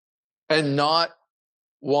and not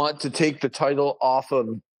want to take the title off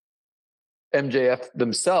of MJF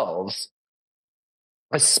themselves,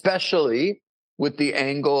 especially with the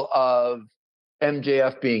angle of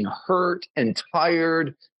MJF being hurt and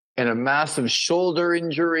tired and a massive shoulder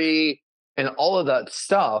injury and all of that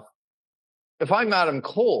stuff? If I'm Adam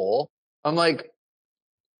Cole, I'm like,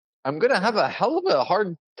 I'm going to have a hell of a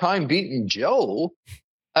hard time beating Joe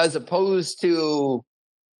as opposed to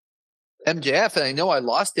MJF. And I know I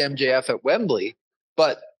lost MJF at Wembley,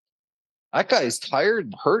 but that guy's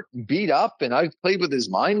tired, hurt, and beat up, and I've played with his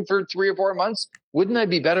mind for 3 or 4 months. Wouldn't I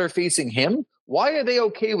be better facing him? Why are they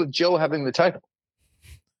okay with Joe having the title?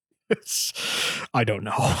 I don't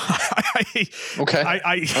know. Okay. All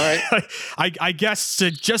right. I guess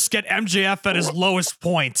to just get MJF at his lowest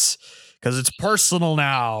points because it's personal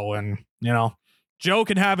now, and Joe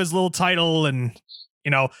can have his little title, and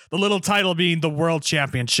the little title being the World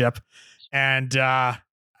Championship, and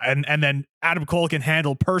then Adam Cole can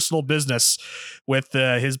handle personal business with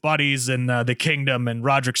his buddies and the Kingdom and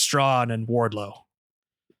Roderick Strong and Wardlow.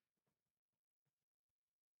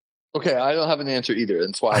 Okay, I don't have an answer either.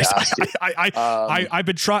 That's why I asked you. I've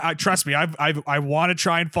been trying. Trust me, I want to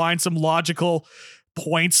try and find some logical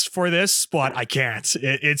points for this, but I can't.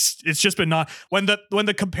 It's just been not when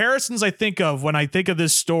the comparisons I think of when I think of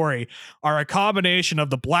this story are a combination of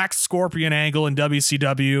the Black Scorpion angle in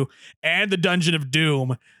WCW and the Dungeon of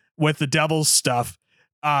Doom with the Devil's stuff,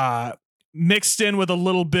 mixed in with a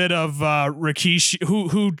little bit of Rikishi,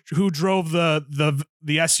 who drove the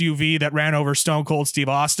SUV that ran over Stone Cold Steve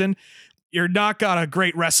Austin. You're not got a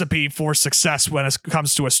great recipe for success when it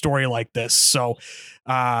comes to a story like this. So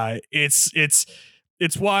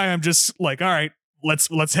it's why I'm just like, all right,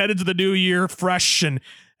 let's head into the new year fresh and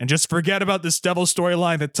just forget about this Devil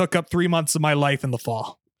storyline that took up 3 months of my life in the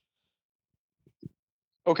fall.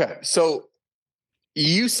 Okay, so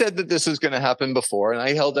You said that this was going to happen before, and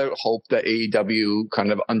I held out hope that AEW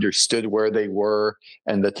kind of understood where they were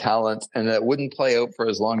and the talent, and that it wouldn't play out for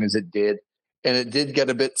as long as it did. And it did get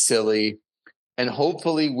a bit silly, and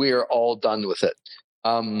hopefully we're all done with it.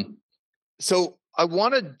 So I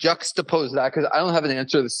want to juxtapose that because I don't have an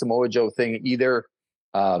answer to the Samoa Joe thing either.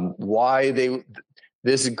 Why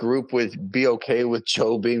this group would be okay with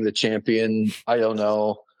Joe being the champion, I don't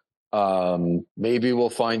know. Maybe we'll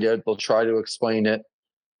find out. They'll try to explain it.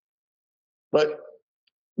 But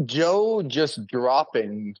Joe just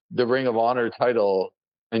dropping the Ring of Honor title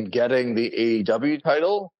and getting the AEW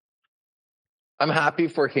title, I'm happy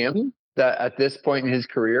for him that at this point in his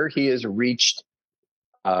career, he has reached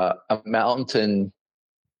a mountain,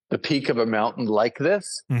 the peak of a mountain like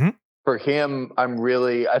this. Mm-hmm. For him,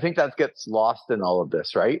 I think that gets lost in all of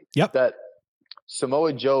this, right? Yep. That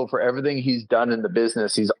Samoa Joe, for everything he's done in the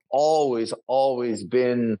business, he's always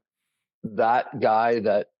been that guy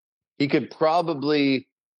that he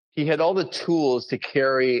had all the tools to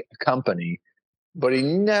carry a company, but he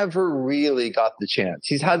never really got the chance.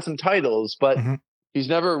 He's had some titles, but he's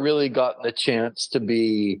never really gotten the chance to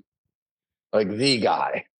be like the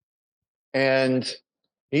guy. And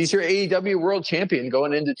he's your AEW world champion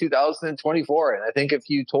going into 2024. And I think if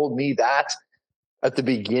you told me that at the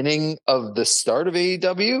beginning of the start of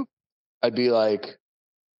AEW, I'd be like,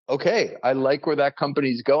 okay, I like where that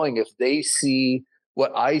company's going if they see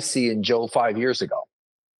what I see in Joe 5 years ago.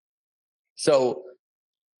 So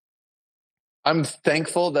I'm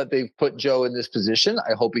thankful that they've put Joe in this position.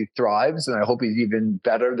 I hope he thrives, and I hope he's even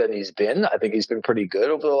better than he's been. I think he's been pretty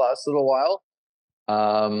good over the last little while.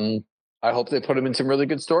 I hope they put him in some really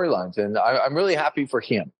good storylines, and I'm really happy for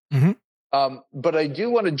him. But I do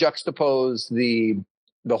want to juxtapose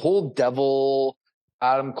the whole Devil,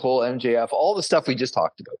 Adam Cole, MJF, all the stuff we just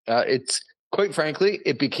talked about. It's quite frankly,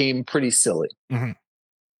 it became pretty silly.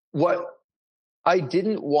 What I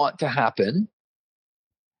didn't want to happen,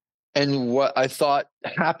 and what I thought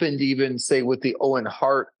happened even, say, with the Owen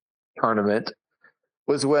Hart tournament,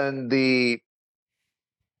 was when the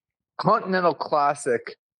Continental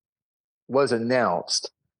Classic was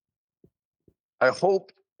announced. I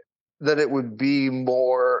hope that it would be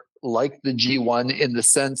more like the G1 in the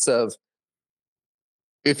sense of,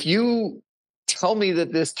 if you tell me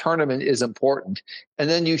that this tournament is important, and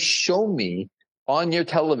then you show me on your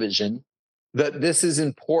television that this is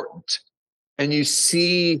important, and you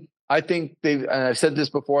see, I think and I've said this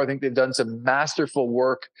before, I think they've done some masterful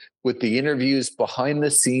work with the interviews behind the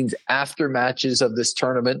scenes after matches of this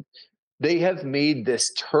tournament. They have made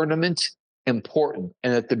this tournament important.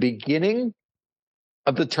 And at the beginning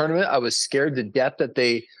of the tournament, I was scared to death that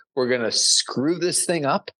they were going to screw this thing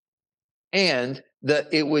up and that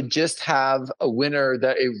it would just have a winner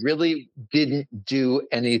that it really didn't do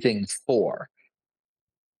anything for.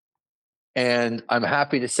 And I'm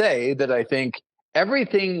happy to say that I think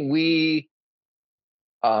everything we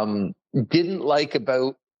didn't like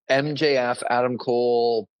about MJF, Adam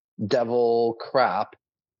Cole, Devil crap,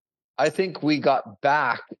 I think we got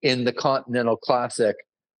back in the Continental Classic.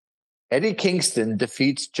 Eddie Kingston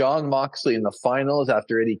defeats Jon Moxley in the finals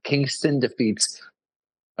after Eddie Kingston defeats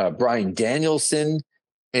Bryan Danielson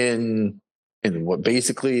in what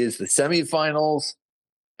basically is the semifinals.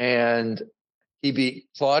 And he beat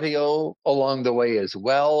Claudio along the way as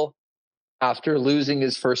well after losing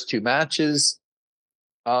his first two matches.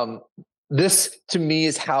 This, to me,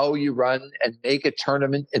 is how you run and make a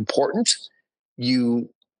tournament important. You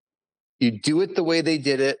do it the way they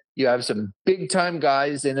did it. You have some big-time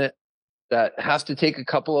guys in it that have to take a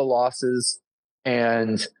couple of losses,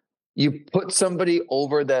 and you put somebody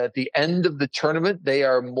over that at the end of the tournament, they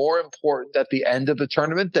are more important at the end of the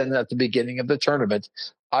tournament than at the beginning of the tournament.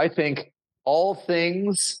 I think all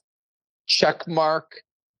things check mark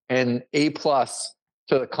and A+ to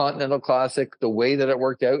the Continental Classic, the way that it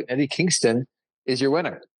worked out. Eddie Kingston is your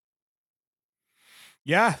winner.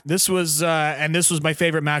 Yeah, this was my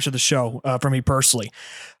favorite match of the show for me personally.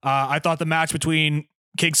 I thought the match between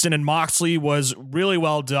Kingston and Moxley was really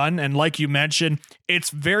well done. And like you mentioned, it's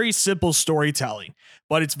very simple storytelling,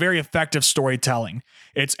 but it's very effective storytelling.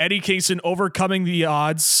 It's Eddie Kingston overcoming the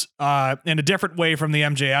odds in a different way from the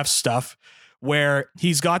MJF stuff, where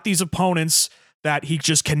he's got these opponents that he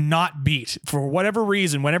just cannot beat for whatever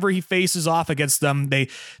reason. Whenever he faces off against them,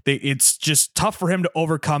 it's just tough for him to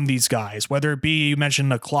overcome these guys, whether it be, you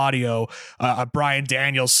mentioned a Claudio, Bryan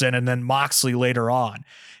Danielson, and then Moxley later on.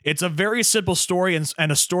 It's a very simple story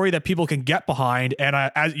and a story that people can get behind. And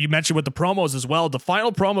as you mentioned with the promos as well, the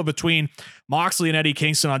final promo between Moxley and Eddie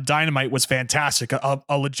Kingston on Dynamite was fantastic.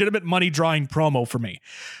 A legitimate money drawing promo for me.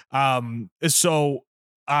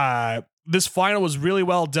 this final was really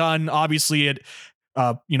well done. Obviously, it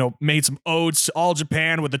made some odes to All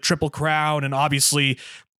Japan with the Triple Crown, and obviously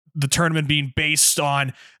the tournament being based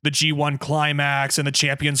on the G1 Climax and the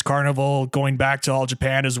Champions Carnival going back to All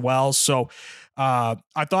Japan as well. So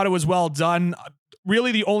I thought it was well done.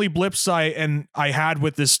 Really, the only blips I had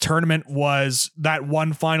with this tournament was that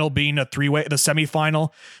one final being a three-way, the semifinal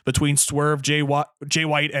between Swerve, Jay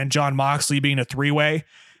White, and John Moxley being a three-way.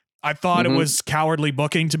 I thought it was cowardly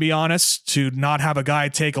booking, to be honest, to not have a guy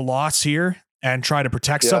take a loss here and try to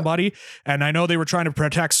protect somebody. And I know they were trying to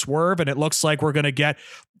protect Swerve, and it looks like we're going to get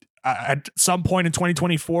at some point in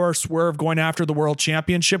 2024 Swerve going after the world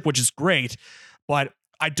championship, which is great. But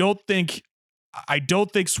I don't think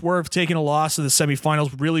Swerve taking a loss in the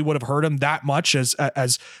semifinals really would have hurt him that much as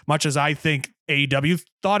much as I think AEW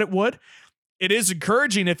thought it would. It is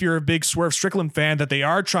encouraging if you're a big Swerve Strickland fan that they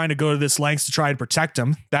are trying to go to this lengths to try and protect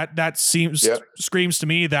him. That seems screams to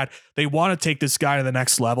me that they want to take this guy to the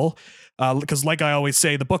next level. Because like I always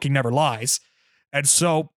say, the booking never lies. And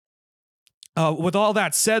so with all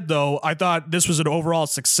that said, though, I thought this was an overall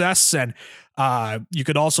success. And you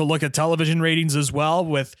could also look at television ratings as well.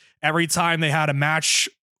 With every time they had a match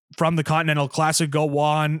from the Continental Classic go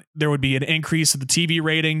on, there would be an increase in the TV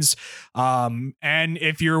ratings. And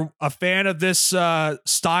if you're a fan of this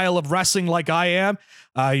style of wrestling like I am,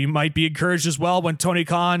 you might be encouraged as well when Tony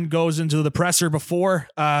Khan goes into the presser before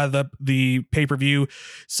the pay-per-view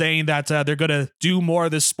saying that they're going to do more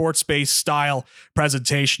of this sports-based style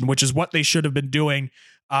presentation, which is what they should have been doing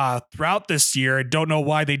throughout this year. I don't know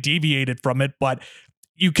why they deviated from it, but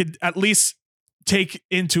you could at least take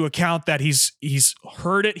into account that he's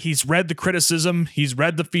heard it, he's read the criticism, he's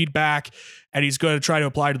read the feedback, and he's going to try to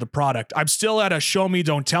apply to the product. I'm still at a show me,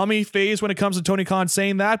 don't tell me phase when it comes to Tony Khan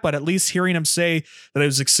saying that, but at least hearing him say that it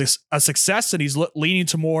was a success and he's leaning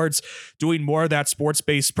towards doing more of that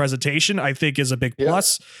sports-based presentation, I think is a big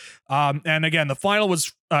plus. And again, the final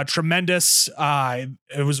was tremendous.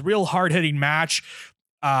 It was a real hard-hitting match.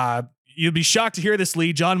 You'd be shocked to hear this,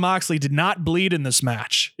 Lee. John Moxley did not bleed in this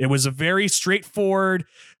match. It was a very straightforward,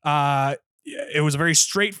 hard-hitting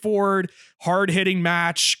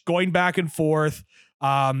match, going back and forth.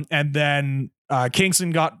 And then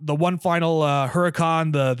Kingston got the one final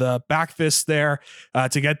Huracan, the back fist there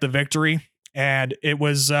to get the victory. And it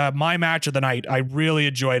was my match of the night. I really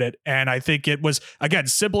enjoyed it. And I think it was, again,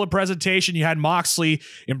 simple in presentation. You had Moxley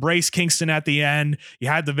embrace Kingston at the end. You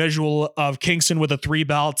had the visual of Kingston with the 3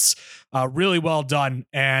 belts. Really well done.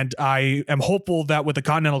 And I am hopeful that with the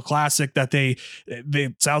Continental Classic that they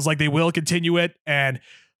sounds like they will continue it and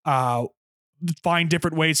find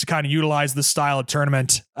different ways to kind of utilize this style of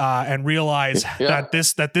tournament and realize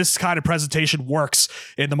that this kind of presentation works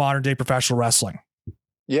in the modern day professional wrestling.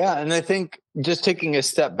 Yeah, and I think just taking a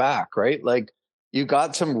step back, right? Like you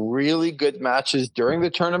got some really good matches during the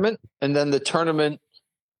tournament, and then the tournament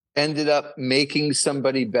ended up making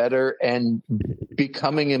somebody better and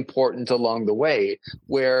becoming important along the way,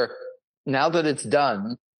 where now that it's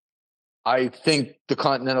done, I think the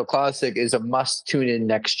Continental Classic is a must tune in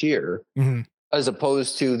next year, as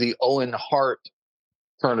opposed to the Owen Hart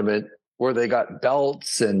tournament where they got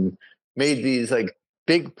belts and made these like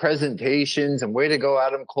big presentations and way to go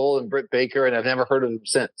Adam Cole and Britt Baker, and I've never heard of them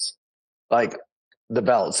since. Like the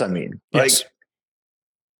belts, I mean. Yes. Like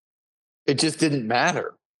it just didn't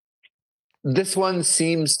matter. This one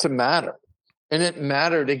seems to matter. And it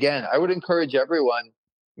mattered again. I would encourage everyone,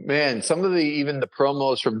 man, some of even the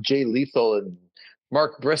promos from Jay Lethal and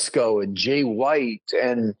Mark Briscoe and Jay White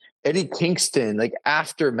and Eddie Kingston, like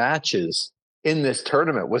after matches in this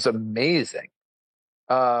tournament was amazing.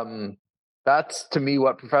 That's to me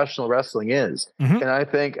what professional wrestling is. And I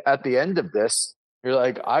think at the end of this, you're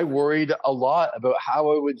like, I worried a lot about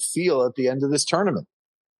how I would feel at the end of this tournament.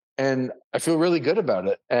 And I feel really good about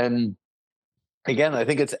it. And again, I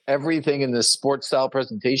think it's everything in this sports style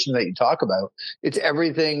presentation that you talk about. It's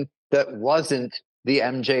everything that wasn't the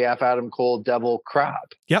MJF Adam Cole Devil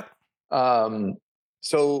crap. Yep.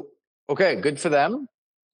 So, okay, good for them.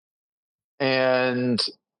 And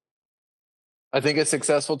I think a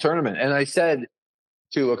successful tournament. And I said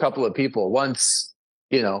to a couple of people once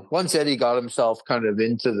Eddie got himself kind of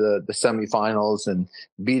into the semifinals and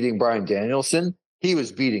beating Bryan Danielson, he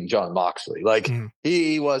was beating John Moxley. Like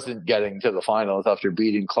he wasn't getting to the finals after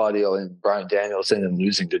beating Claudio and Bryan Danielson and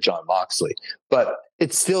losing to John Moxley. But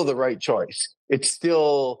it's still the right choice. It's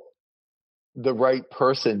still the right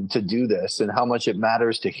person to do this, and how much it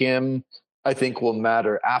matters to him, I think will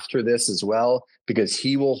matter after this as well, because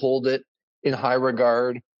he will hold it in high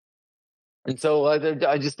regard. And so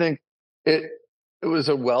I just think it was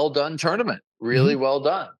a well done tournament, really well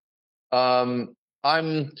done.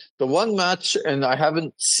 I'm the one match, and I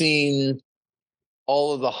haven't seen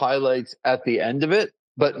all of the highlights at the end of it,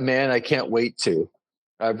 but man, I can't wait to.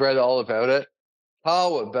 I've read all about it.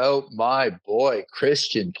 How about my boy,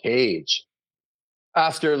 Christian Cage?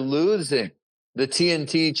 After losing the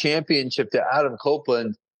TNT championship to Adam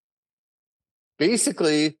Copeland,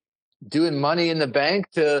 basically doing Money in the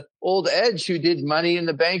Bank to old Edge, who did Money in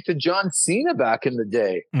the Bank to John Cena back in the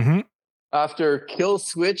day. Mm-hmm. After Kill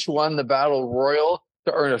Switch won the Battle Royal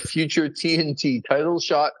to earn a future TNT title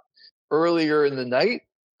shot earlier in the night,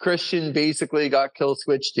 Christian basically got Kill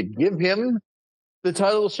Switch to give him the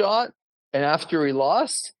title shot. And after he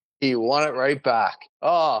lost, he won it right back.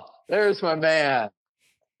 Oh, there's my man,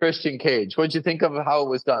 Christian Cage. What'd you think of how it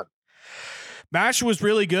was done? Match was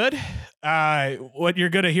really good. What you're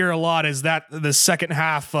going to hear a lot is that the second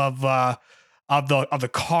half of the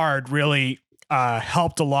card really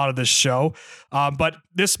helped a lot of this show. But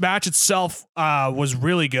this match itself was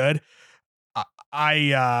really good.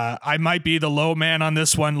 I might be the low man on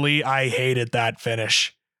this one, Lee. I hated that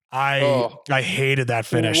finish. I hated that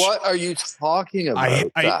finish. What are you talking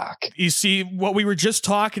about, Zach? You see, what we were just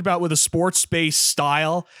talking about with a sports-based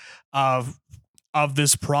style of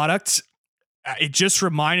this product, it just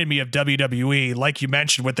reminded me of WWE, like you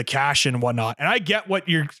mentioned, with the cash and whatnot. And I get what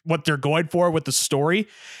they're going for with the story,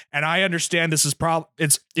 and I understand this is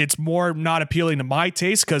it's more not appealing to my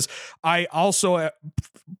taste, because I also,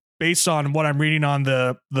 based on what I'm reading on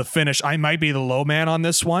the finish, I might be the low man on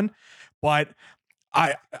this one, but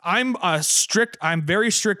I'm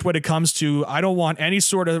very strict when it comes to, I don't want any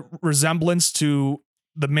sort of resemblance to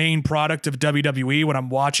the main product of WWE when I'm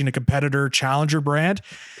watching a competitor challenger brand.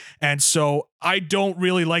 And so I don't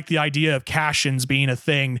really like the idea of cash-ins being a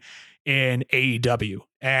thing in AEW.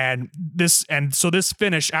 So this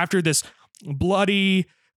finish, after this bloody,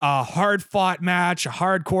 hard-fought match, a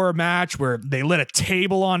hardcore match where they lit a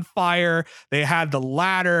table on fire, they had the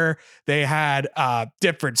ladder, they had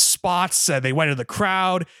different spots, they went to the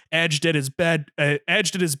crowd, Edge did his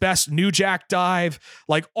best New Jack dive,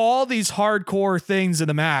 like all these hardcore things in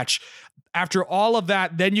the match. After all of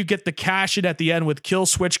that, then you get the cash in at the end with Kill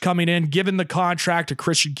Switch coming in, giving the contract to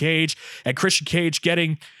Christian Cage, and Christian Cage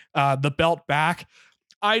getting the belt back.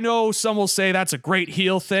 I know some will say that's a great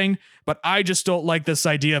heel thing, but I just don't like this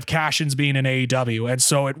idea of cash-ins being in AEW. And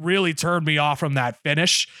so it really turned me off from that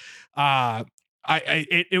finish. I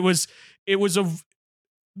feel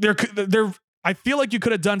like you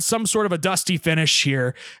could have done some sort of a dusty finish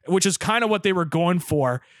here, which is kind of what they were going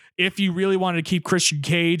for. If you really wanted to keep Christian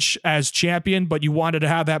Cage as champion, but you wanted to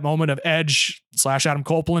have that moment of Edge / Adam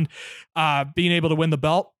Copeland being able to win the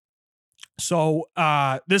belt. So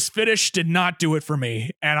this finish did not do it for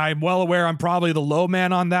me, and I'm well aware I'm probably the low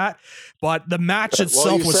man on that, but the match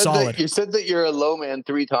itself was solid. You said that you're a low man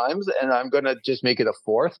 3 times, and I'm going to just make it a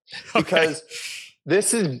 4th, because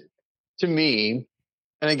this is, to me,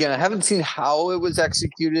 and again, I haven't seen how it was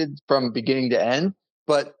executed from beginning to end,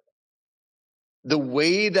 but the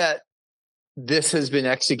way that this has been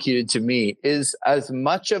executed to me is as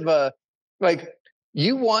much of a, like,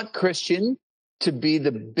 you want Christian to be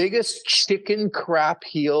the biggest chicken crap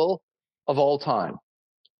heel of all time.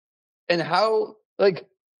 And how, like,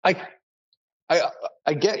 I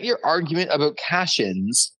get your argument about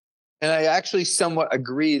cash-ins, and I actually somewhat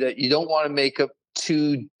agree that you don't want to make up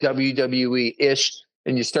too WWE-ish,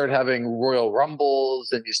 and you start having Royal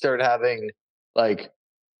Rumbles, and you start having, like,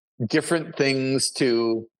 different things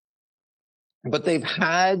to, but they've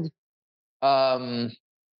had,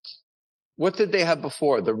 what did they have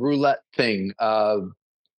before? The roulette thing at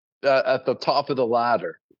the top of the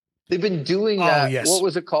ladder. They've been doing that. Yes. What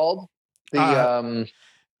was it called? I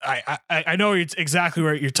know it's exactly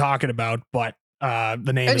what you're talking about, but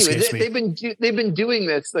the name escapes me. They've been doing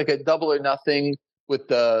this like a Double or Nothing with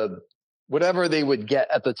the whatever they would get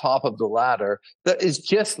at the top of the ladder. That is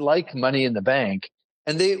just like Money in the Bank,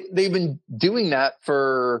 and they've been doing that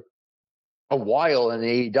for a while in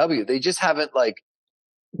AEW. They just haven't like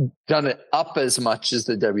done it up as much as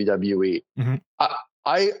the WWE. Mm-hmm.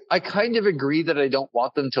 I kind of agree that I don't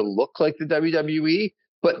want them to look like the WWE,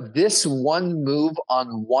 but this one move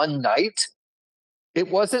on one night, it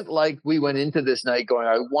wasn't like we went into this night going,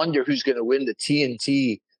 I wonder who's going to win the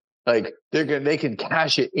TNT. Like they can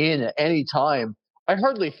cash it in at any time. I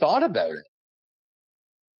hardly thought about it.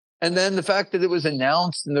 And then the fact that it was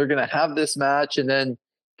announced and they're going to have this match, and then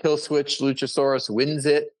Kill Switch Luchasaurus wins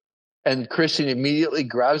it, and Christian immediately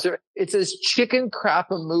grabs it. It's as chicken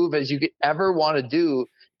crap a move as you could ever want to do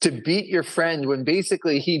to beat your friend when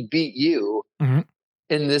basically he beat you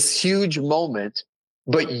in this huge moment.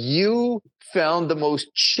 But you found the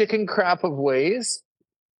most chicken crap of ways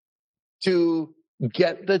to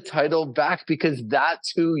get the title back because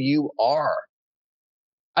that's who you are.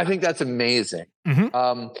 I think that's amazing.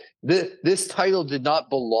 Mm-hmm. This title did not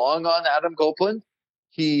belong on Adam Copeland.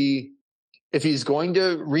 If he's going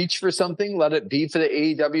to reach for something, let it be for the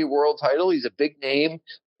AEW World Title. He's a big name.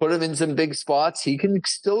 Put him in some big spots. He can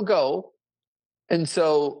still go. And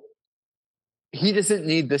so he doesn't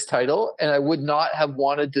need this title. And I would not have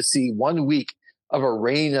wanted to see 1 week of a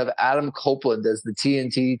reign of Adam Copeland as the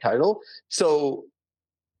TNT title. So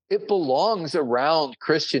it belongs around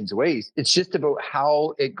Christian's waist. It's just about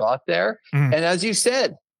how it got there. Mm. And as you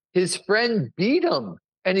said, his friend beat him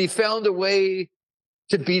and he found a way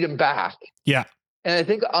to beat him back. Yeah. And I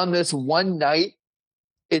think on this one night,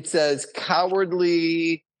 it's as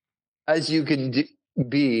cowardly as you can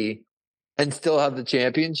be and still have the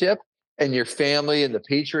championship and your family and the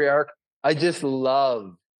patriarch. I just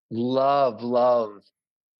love the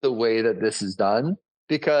way that this is done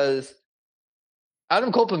because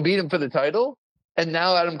Adam Copeland beat him for the title, and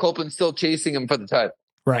now Adam Copeland's still chasing him for the title.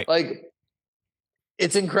 Right. Like,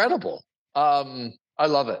 it's incredible. I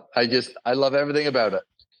love it. I love everything about it.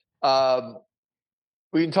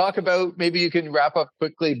 We can talk about, maybe you can wrap up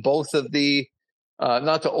quickly both of the,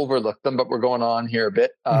 not to overlook them, but we're going on here a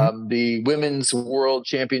bit. The Women's World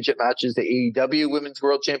Championship matches, the AEW Women's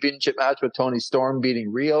World Championship match with Toni Storm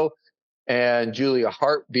beating Rio and Julia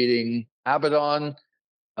Hart beating Abaddon.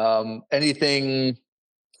 Anything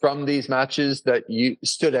from these matches that you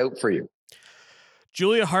stood out for you?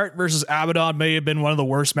 Julia Hart versus Abaddon may have been one of the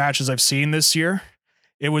worst matches I've seen this year.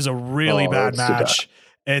 It was a really bad match.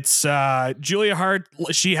 It's Julia Hart.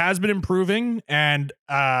 She has been improving and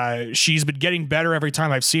she's been getting better every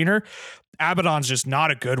time I've seen her. Abaddon's just not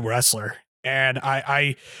a good wrestler. And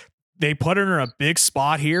they put her in a big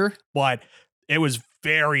spot here, but it was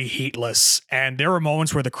very heatless. And there were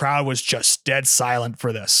moments where the crowd was just dead silent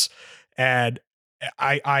for this. And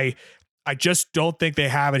I just don't think they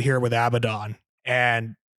have it here with Abaddon.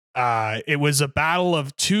 And it was a battle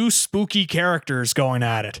of two spooky characters going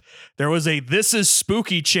at it. There was a "This is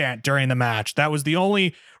spooky" chant during the match. That was the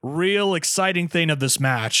only real exciting thing of this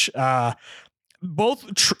match. I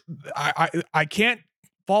can't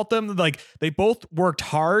fault them. Like, they both worked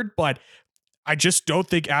hard, but I just don't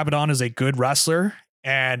think Abaddon is a good wrestler.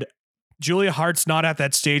 And Julia Hart's not at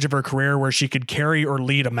that stage of her career where she could carry or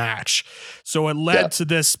lead a match. So it led to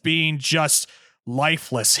this being just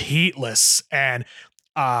lifeless, heatless, and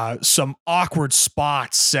some awkward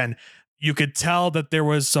spots. And you could tell that there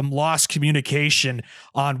was some lost communication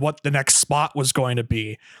on what the next spot was going to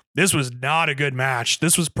be. This was not a good match.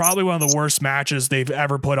 This was probably one of the worst matches they've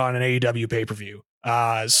ever put on an AEW pay-per-view.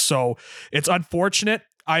 So it's unfortunate.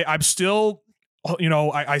 I'm still,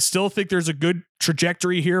 I still think there's a good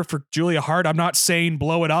trajectory here for Julia Hart. I'm not saying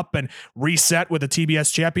blow it up and reset with a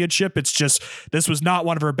TBS championship. It's just, this was not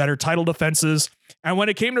one of her better title defenses. And when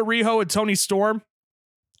it came to Riho and Toni Storm,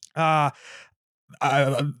 it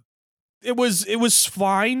was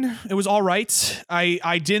fine. It was all right.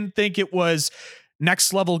 I didn't think it was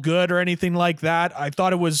next level good or anything like that. I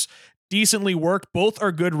thought it was decently worked. Both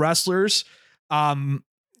are good wrestlers.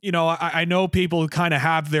 I know people kind of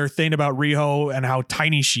have their thing about Riho and how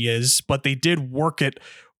tiny she is, but they did work it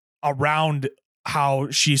around how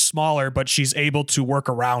she's smaller, but she's able to work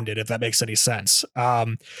around it, if that makes any sense.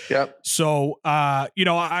 So,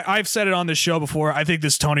 I've said it on this show before. I think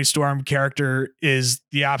this Toni Storm character is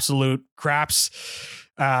the absolute craps,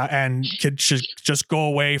 and could just go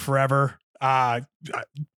away forever.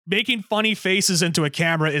 Making funny faces into a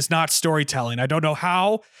camera is not storytelling. I don't know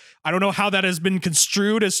how that has been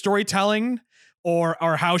construed as storytelling or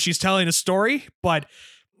how she's telling a story, but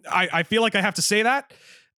I feel like I have to say that.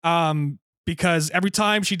 Because every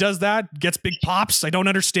time she does that, gets big pops. I don't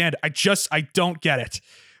understand. I don't get it.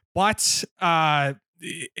 But I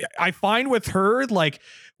find with her, like,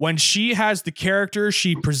 when she has the character,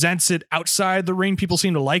 she presents it outside the ring. People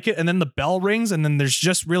seem to like it. And then the bell rings, and then there's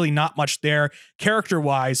just really not much there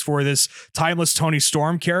character-wise for this timeless Toni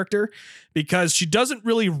Storm character, because she doesn't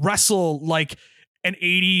really wrestle like an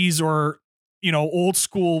 80s or, old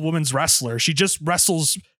school women's wrestler. She just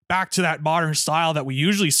wrestles back to that modern style that we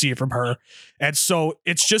usually see from her. And so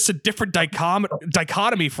it's just a different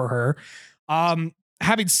dichotomy for her.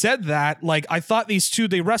 Having said that, like, I thought these two,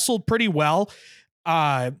 they wrestled pretty well.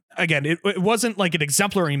 Again, it wasn't like an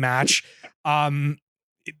exemplary match. They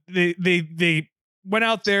went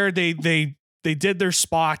out there, they did their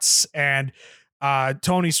spots, and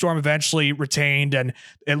Toni Storm eventually retained, and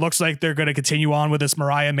it looks like they're going to continue on with this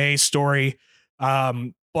Mariah May story.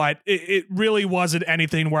 But it really wasn't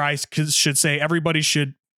anything where I should say everybody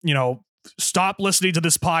should, stop listening to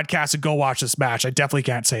this podcast and go watch this match. I definitely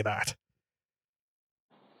can't say that.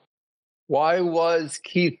 Why was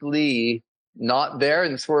Keith Lee not there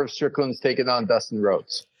and Swerve Strickland's taking on Dustin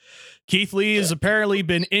Rhodes? Keith Lee has apparently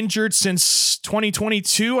been injured since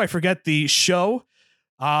 2022. I forget the show.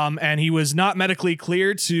 And he was not medically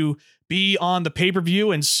cleared to be on the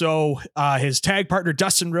pay-per-view. And so his tag partner,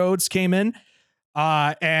 Dustin Rhodes, came in.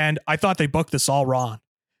 And I thought they booked this all wrong.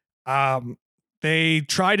 They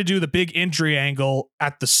tried to do the big injury angle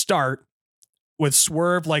at the start with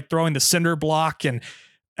Swerve, like throwing the cinder block and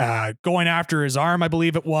going after his arm, I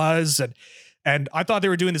believe it was. And I thought they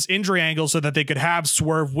were doing this injury angle so that they could have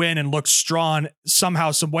Swerve win and look strong somehow,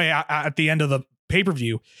 some way at the end of the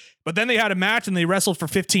pay-per-view. But then they had a match and they wrestled for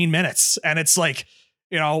 15 minutes. And it's like,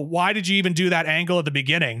 why did you even do that angle at the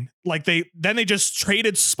beginning? Like they just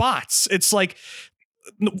traded spots. It's like,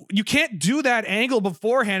 you can't do that angle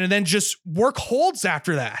beforehand and then just work holds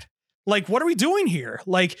after that. Like, what are we doing here?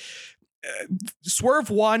 Like,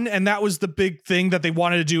 Swerve won, and that was the big thing that they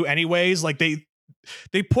wanted to do anyways. Like they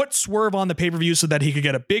put Swerve on the pay-per-view so that he could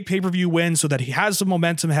get a big pay-per-view win so that he has some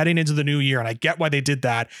momentum heading into the new year. And I get why they did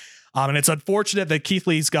that. And it's unfortunate that Keith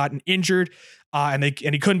Lee's gotten injured and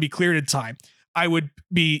he couldn't be cleared in time. I would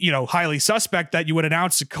be, highly suspect that you would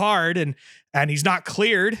announce a card and he's not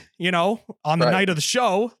cleared, on the night of the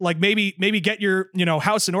show. Like maybe get your,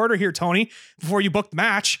 house in order here, Tony, before you book the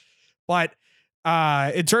match. But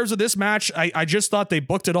in terms of this match, I just thought they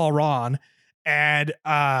booked it all wrong. And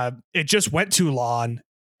it just went too long,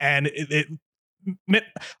 and I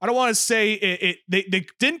don't want to say they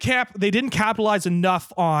didn't capitalize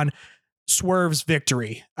enough on Swerve's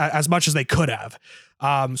victory as much as they could have.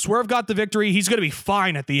 Swerve got the victory. He's going to be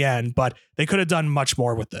fine at the end, but they could have done much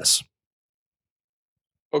more with this.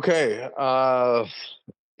 Okay.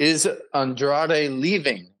 Is Andrade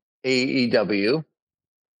leaving AEW?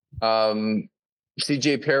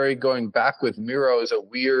 CJ Perry going back with Miro is a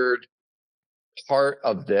weird part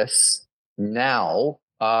of this now.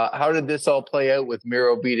 How did this all play out with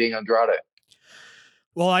Miro beating Andrade?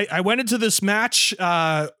 Well, I went into this match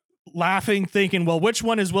laughing, thinking, well, which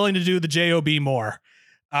one is willing to do the JOB more?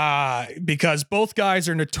 Because both guys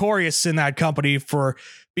are notorious in that company for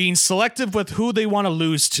being selective with who they want to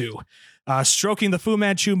lose to. Stroking the Fu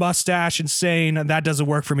Manchu mustache and saying, that doesn't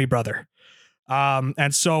work for me, brother.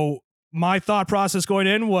 And so my thought process going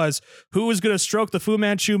in was who was going to stroke the Fu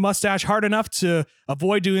Manchu mustache hard enough to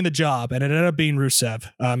avoid doing the job. And it ended up being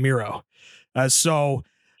Rusev, Miro. So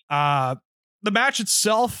the match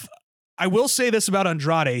itself, I will say this about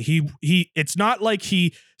Andrade. It's not like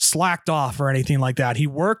he slacked off or anything like that. He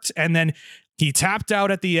worked and then he tapped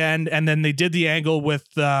out at the end. And then they did the angle with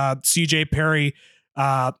CJ Perry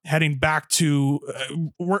heading back to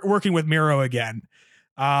working with Miro again.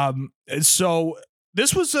 So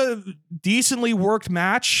this was a decently worked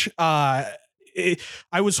match. I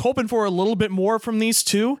was hoping for a little bit more from these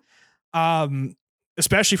two,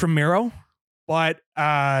 especially from Miro. But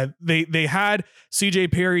they had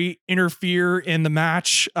CJ Perry interfere in the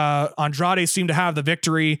match. Andrade seemed to have the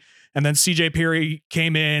victory, and then CJ Perry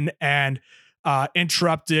came in and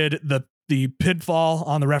interrupted the pinfall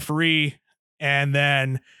on the referee, and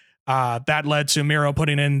then that led to Miro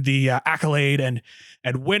putting in the accolade and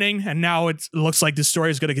winning. And now it looks like this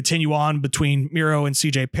story is going to continue on between Miro and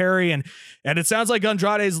CJ Perry, and it sounds like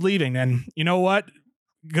Andrade is leaving. And you know what?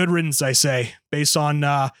 Good riddance, I say, based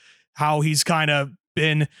on how he's kind of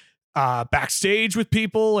been backstage with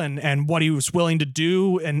people and what he was willing to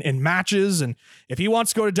do in matches. And if he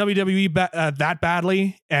wants to go to WWE that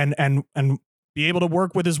badly and be able to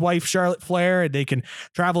work with his wife, Charlotte Flair, and they can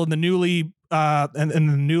travel in the newly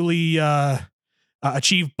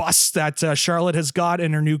achieved bus that Charlotte has got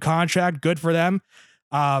in her new contract, good for them.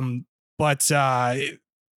 But I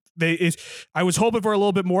was hoping for a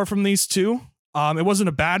little bit more from these two. It wasn't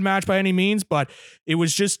a bad match by any means, but it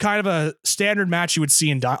was just kind of a standard match you would see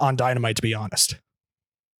on Dynamite, to be honest.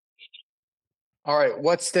 All right.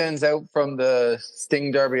 What stands out from the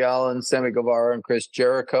Sting, Darby Allin, Sammy Guevara, and Chris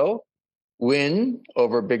Jericho win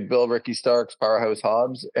over Big Bill, Ricky Starks, Powerhouse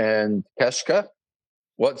Hobbs, and Keshka?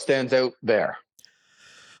 What stands out there?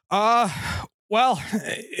 Well,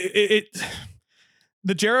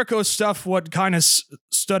 the Jericho stuff, what kind of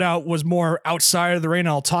stood out was more outside of the ring. And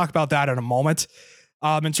I'll talk about that in a moment.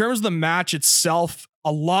 In terms of the match itself,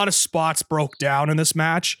 a lot of spots broke down in this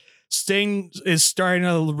match. Sting is starting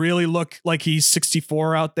to really look like he's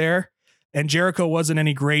 64 out there, and Jericho wasn't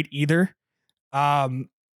any great either.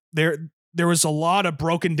 There was a lot of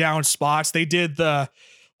broken down spots. They did the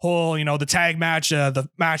whole, the tag match, the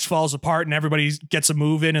match falls apart and everybody gets a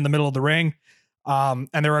move in the middle of the ring. And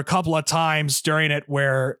there were a couple of times during it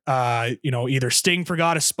where, either Sting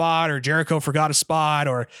forgot a spot or Jericho forgot a spot,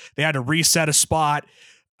 or they had to reset a spot.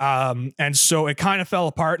 And so it kind of fell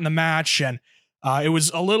apart in the match, and it was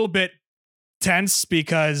a little bit tense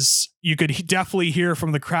because you could definitely hear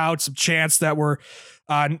from the crowd some chants that were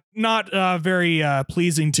not very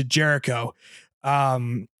pleasing to Jericho.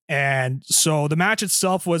 And so the match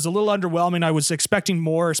itself was a little underwhelming. I was expecting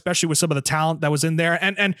more, especially with some of the talent that was in there.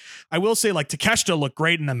 And I will say, like, Takeshita looked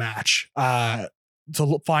great in the match, to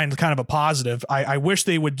find kind of a positive. I wish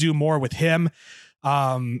they would do more with him.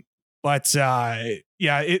 But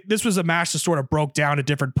this was a match that sort of broke down at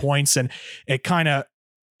different points, and it kind of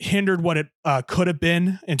hindered what it could have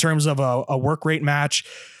been in terms of a work rate match.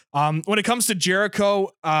 When it comes to Jericho,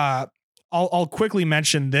 I'll quickly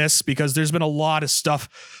mention this because there's been a lot of stuff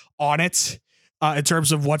on it in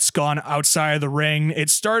terms of what's gone outside of the ring. It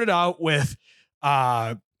started out with,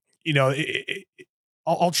 I'll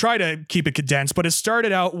try to keep it condensed, but it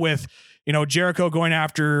started out with, Jericho going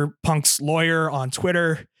after Punk's lawyer on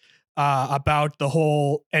Twitter about the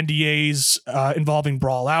whole NDAs involving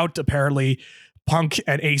Brawl Out. Apparently, Punk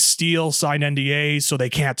and Ace Steel signed NDAs, so they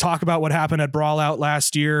can't talk about what happened at Brawl Out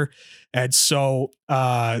last year. And so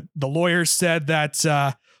the lawyer said that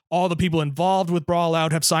all the people involved with Brawl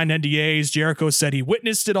Out have signed NDAs. Jericho said he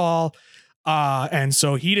witnessed it all. And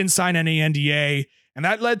so he didn't sign any NDA. And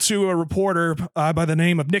that led to a reporter by the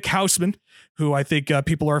name of Nick Hausman, who I think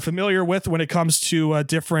people are familiar with when it comes to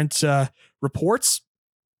different reports,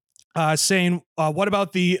 saying, what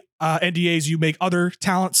about the NDAs you make other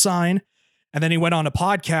talent sign? And then he went on a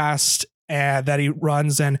podcast that he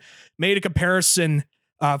runs and made a comparison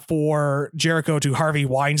for Jericho to Harvey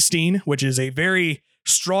Weinstein, which is a very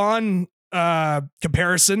strong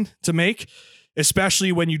comparison to make,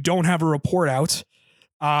 especially when you don't have a report out.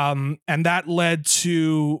 And that led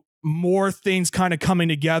to more things kind of coming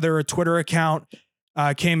together. A Twitter account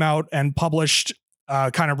came out and published,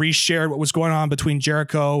 kind of reshared what was going on between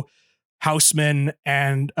Jericho, Houseman,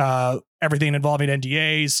 and everything involving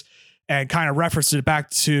NDAs, and kind of referenced it back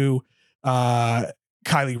to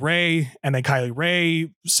Kylie Ray. And then Kylie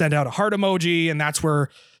Ray sent out a heart emoji, and that's where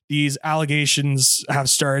these allegations have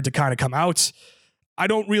started to kind of come out. I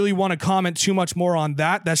don't really want to comment too much more on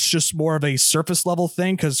that. That's just more of a surface level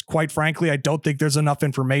thing, because quite frankly, I don't think there's enough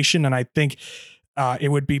information, and I think it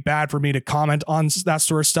would be bad for me to comment on that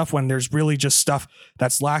sort of stuff when there's really just stuff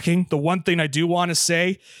that's lacking. The one thing I do want to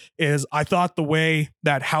say is I thought the way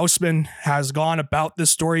that Houseman has gone about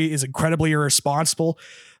this story is incredibly irresponsible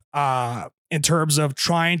in terms of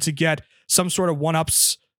trying to get some sort of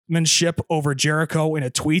one-upsmanship over Jericho in a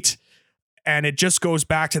tweet. And it just goes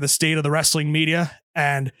back to the state of the wrestling media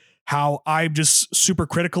and how I'm just super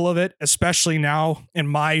critical of it, especially now in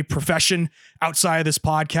my profession outside of this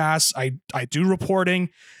podcast. I do reporting.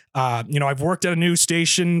 I've worked at a news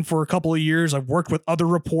station for a couple of years. I've worked with other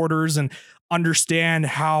reporters and understand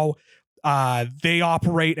how they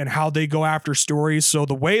operate and how they go after stories. So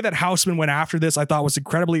the way that Houseman went after this, I thought was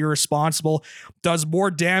incredibly irresponsible, does more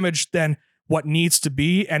damage than what needs to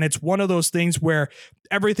be. And it's one of those things where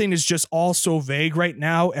everything is just all so vague right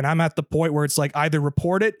now. And I'm at the point where it's like, either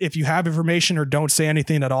report it if you have information or don't say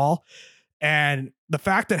anything at all. And the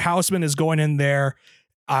fact that Houseman is going in there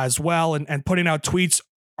as well and putting out tweets,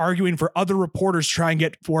 arguing for other reporters to try and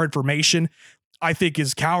get more information, I think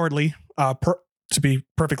is cowardly, to be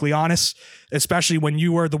perfectly honest, especially when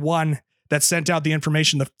you are the one that sent out the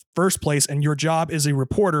information in the first place, and your job is a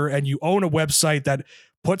reporter and you own a website that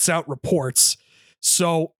puts out reports.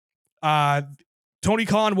 So Tony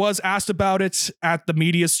Khan was asked about it at the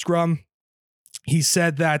media scrum. He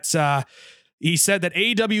said that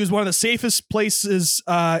AEW is one of the safest places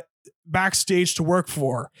backstage to work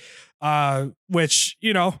for, which,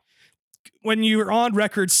 when you're on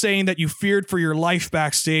record saying that you feared for your life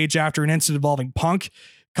backstage after an incident involving Punk,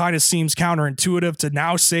 kind of seems counterintuitive to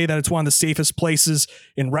now say that it's one of the safest places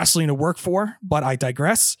in wrestling to work for, but I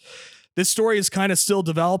digress. This story is kind of still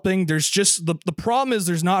developing. There's just the problem is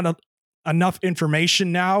there's not enough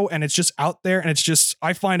information now, and it's just out there, and it's just,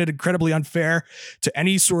 I find it incredibly unfair to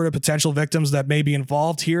any sort of potential victims that may be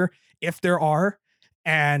involved here, if there are.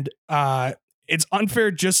 And it's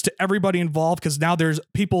unfair just to everybody involved, because now there's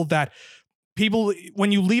people,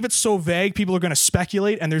 when you leave it so vague, people are going to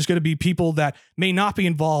speculate, and there's going to be people that may not be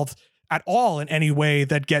involved at all in any way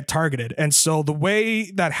that get targeted. And so the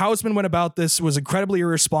way that Houseman went about this was incredibly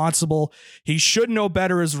irresponsible. He should know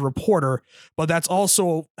better as a reporter, but that's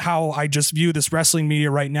also how I just view this wrestling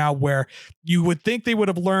media right now, where you would think they would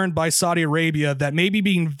have learned by Saudi Arabia that maybe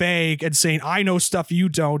being vague and saying, I know stuff you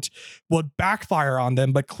don't, would backfire on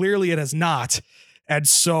them, but clearly it has not. And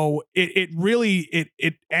so it really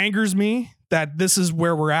angers me that this is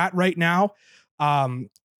where we're at right now.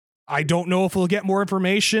 I don't know if we'll get more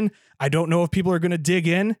information. I don't know if people are going to dig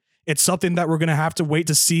in. It's something that we're going to have to wait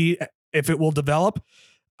to see if it will develop.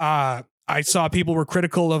 I saw people were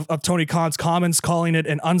critical of Tony Khan's comments, calling it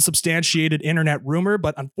an unsubstantiated internet rumor.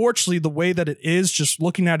 But unfortunately, the way that it is, just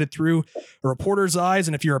looking at it through a reporter's eyes,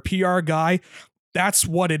 and if you're a PR guy, that's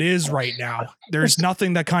what it is right now. There's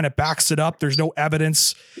nothing that kind of backs it up. There's no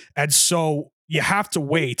evidence. And so you have to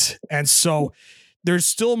wait. And so there's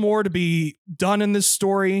still more to be done in this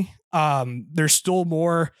story. There's still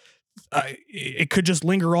more. It could just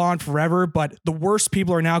linger on forever, but the worst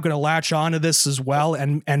people are now going to latch onto this as well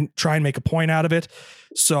and try and make a point out of it.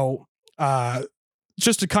 So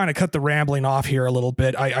just to kind of cut the rambling off here a little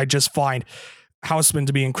bit, I just find Houseman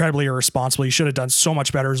to be incredibly irresponsible. He should have done so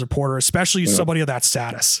much better as a reporter, especially somebody of that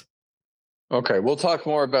status. Okay, we'll talk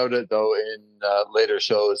more about it though in later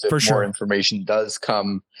shows if more information does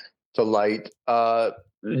come to light.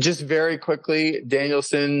 Just very quickly,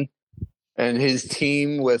 Danielson and his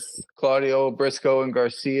team with Claudio, Briscoe, and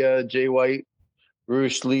Garcia, Jay White,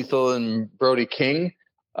 Roosh Lethal, and Brody King.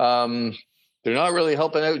 They're not really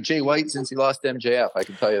helping out Jay White since he lost to MJF. I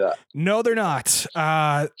can tell you that. No, they're not.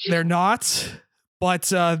 They're not.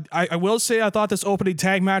 But I will say I thought this opening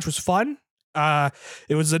tag match was fun.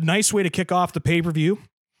 It was a nice way to kick off the pay-per-view.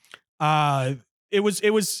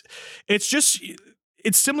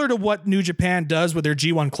 It's similar to what New Japan does with their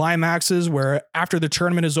G1 climaxes, where after the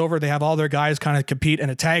tournament is over, they have all their guys kind of compete in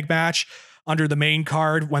a tag match under the main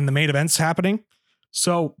card when the main event's happening.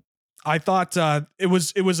 So I thought it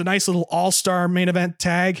was a nice little all-star main event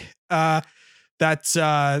tag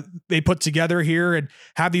that they put together here and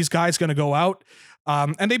have these guys going to go out.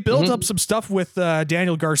 And they built up some stuff with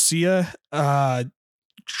Daniel Garcia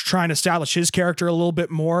trying to establish his character a little bit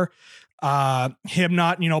more. Him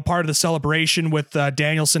not, part of the celebration with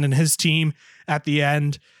Danielson and his team at the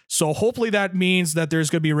end. So hopefully that means that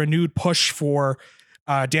there's going to be a renewed push for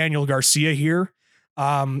Daniel Garcia here.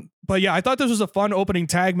 But yeah, I thought this was a fun opening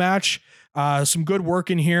tag match. Some good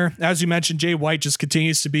work in here. As you mentioned, Jay White just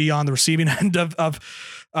continues to be on the receiving end of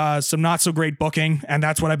some not so great booking. And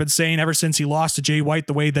that's what I've been saying ever since he lost to Jay White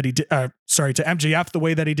the way that he did, to MJF the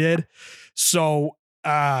way that he did. So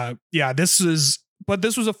yeah, this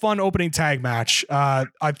was a fun opening tag match. I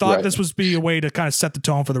thought this was be a way to kind of set the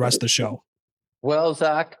tone for the rest of the show. Well,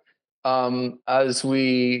 Zach, as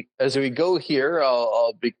we go here,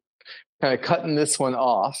 I'll be kind of cutting this one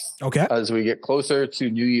off. Okay. As we get closer to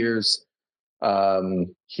New Year's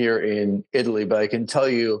here in Italy, but I can tell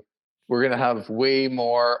you we're going to have way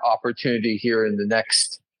more opportunity here in the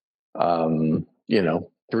next,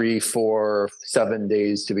 3, 4, 7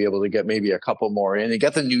 days to be able to get maybe a couple more in and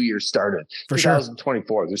get the new year started. For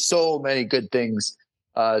 2024. There's so many good things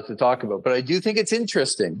to talk about, but I do think it's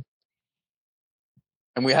interesting.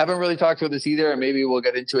 And we haven't really talked about this either, and maybe we'll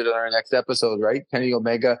get into it in our next episode, right? Kenny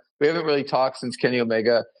Omega. We haven't really talked since Kenny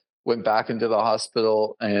Omega went back into the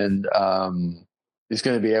hospital and is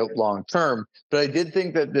going to be out long term. But I did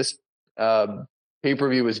think that this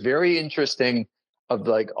pay-per-view was very interesting, of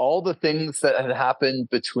like all the things that had happened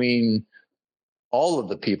between all of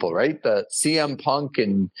the people, right? The CM Punk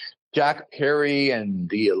and Jack Perry and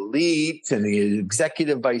the Elite and the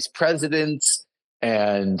executive vice presidents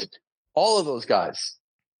and all of those guys.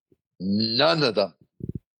 None of them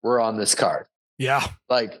were on this card. Yeah.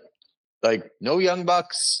 Like no Young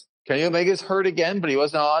Bucks. Kenny Omega's hurt again, but he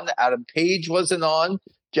wasn't on. Adam Page wasn't on.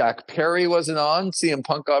 Jack Perry wasn't on. CM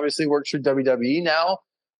Punk obviously works for WWE now.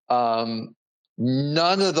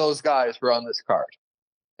 None of those guys were on this card.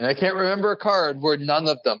 And I can't remember a card where none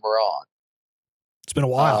of them were on. It's been a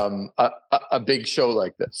while. A big show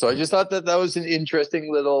like this. So I just thought that was an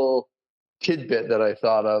interesting little tidbit that I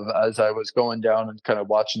thought of as I was going down and kind of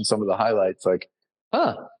watching some of the highlights. Like,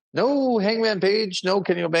 no Hangman Page, no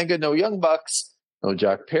Kenny Omega, no Young Bucks, no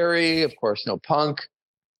Jack Perry, of course, no Punk.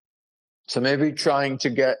 So maybe trying to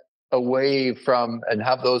get away from and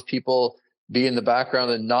have those people be in the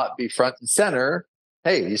background and not be front and center.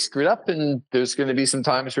 Hey, you screwed up and there's going to be some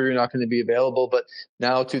times where you're not going to be available, but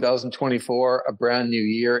now 2024, a brand new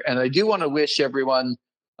year. And I do want to wish everyone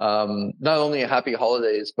not only a happy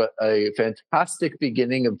holidays, but a fantastic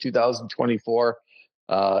beginning of 2024.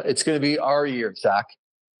 It's going to be our year, Zach.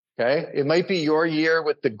 Okay. It might be your year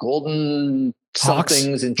with the Golden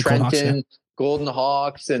somethings in Trenton, Golden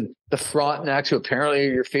Hawks, and the Frontenacs, who apparently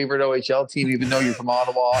are your favorite OHL team, even though you're from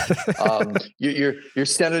Ottawa. Your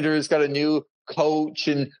Senators got a new coach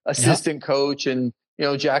and assistant coach, and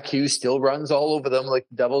Jack Hughes still runs all over them like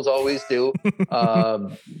the Devils always do.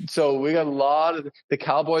 So we got a lot of the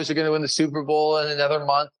Cowboys are going to win the Super Bowl in another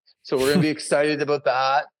month, so we're going to be excited about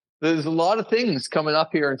that. There's a lot of things coming up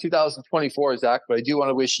here in 2024, Zach, but I do want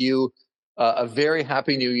to wish you a very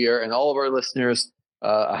happy new year, and all of our listeners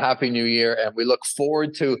a happy new year. And we look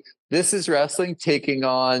forward to This Is Wrestling taking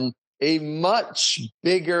on a much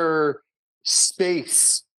bigger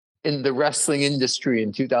space in the wrestling industry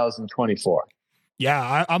in 2024.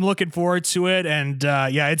 Yeah, I'm looking forward to it. And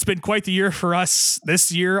it's been quite the year for us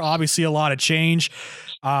this year. Obviously, a lot of change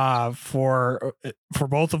for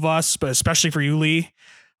both of us, but especially for you, Lee.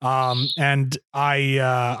 And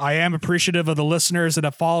I am appreciative of the listeners that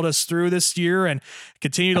have followed us through this year and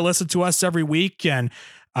continue to listen to us every week and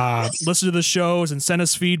listen to the shows and send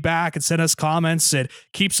us feedback and send us comments. It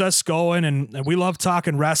keeps us going, and we love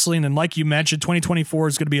talking wrestling. And like you mentioned, 2024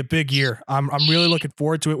 is going to be a big year. I'm really looking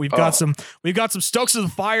forward to it. We've got some stokes of the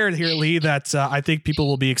fire here, Lee, that I think people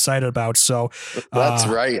will be excited about. So that's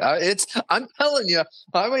right. I'm telling you,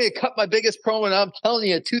 I'm going to cut my biggest promo, and I'm telling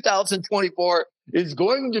you, 2024 is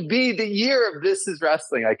going to be the year of This Is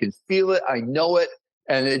Wrestling. I can feel it. I know it.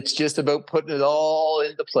 And it's just about putting it all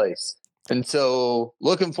into place. And so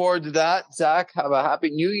looking forward to that. Zach, have a happy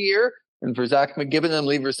new year. And for Zach McGibbon and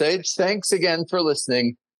Lee Versage, thanks again for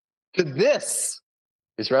listening to This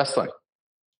Is Wrestling.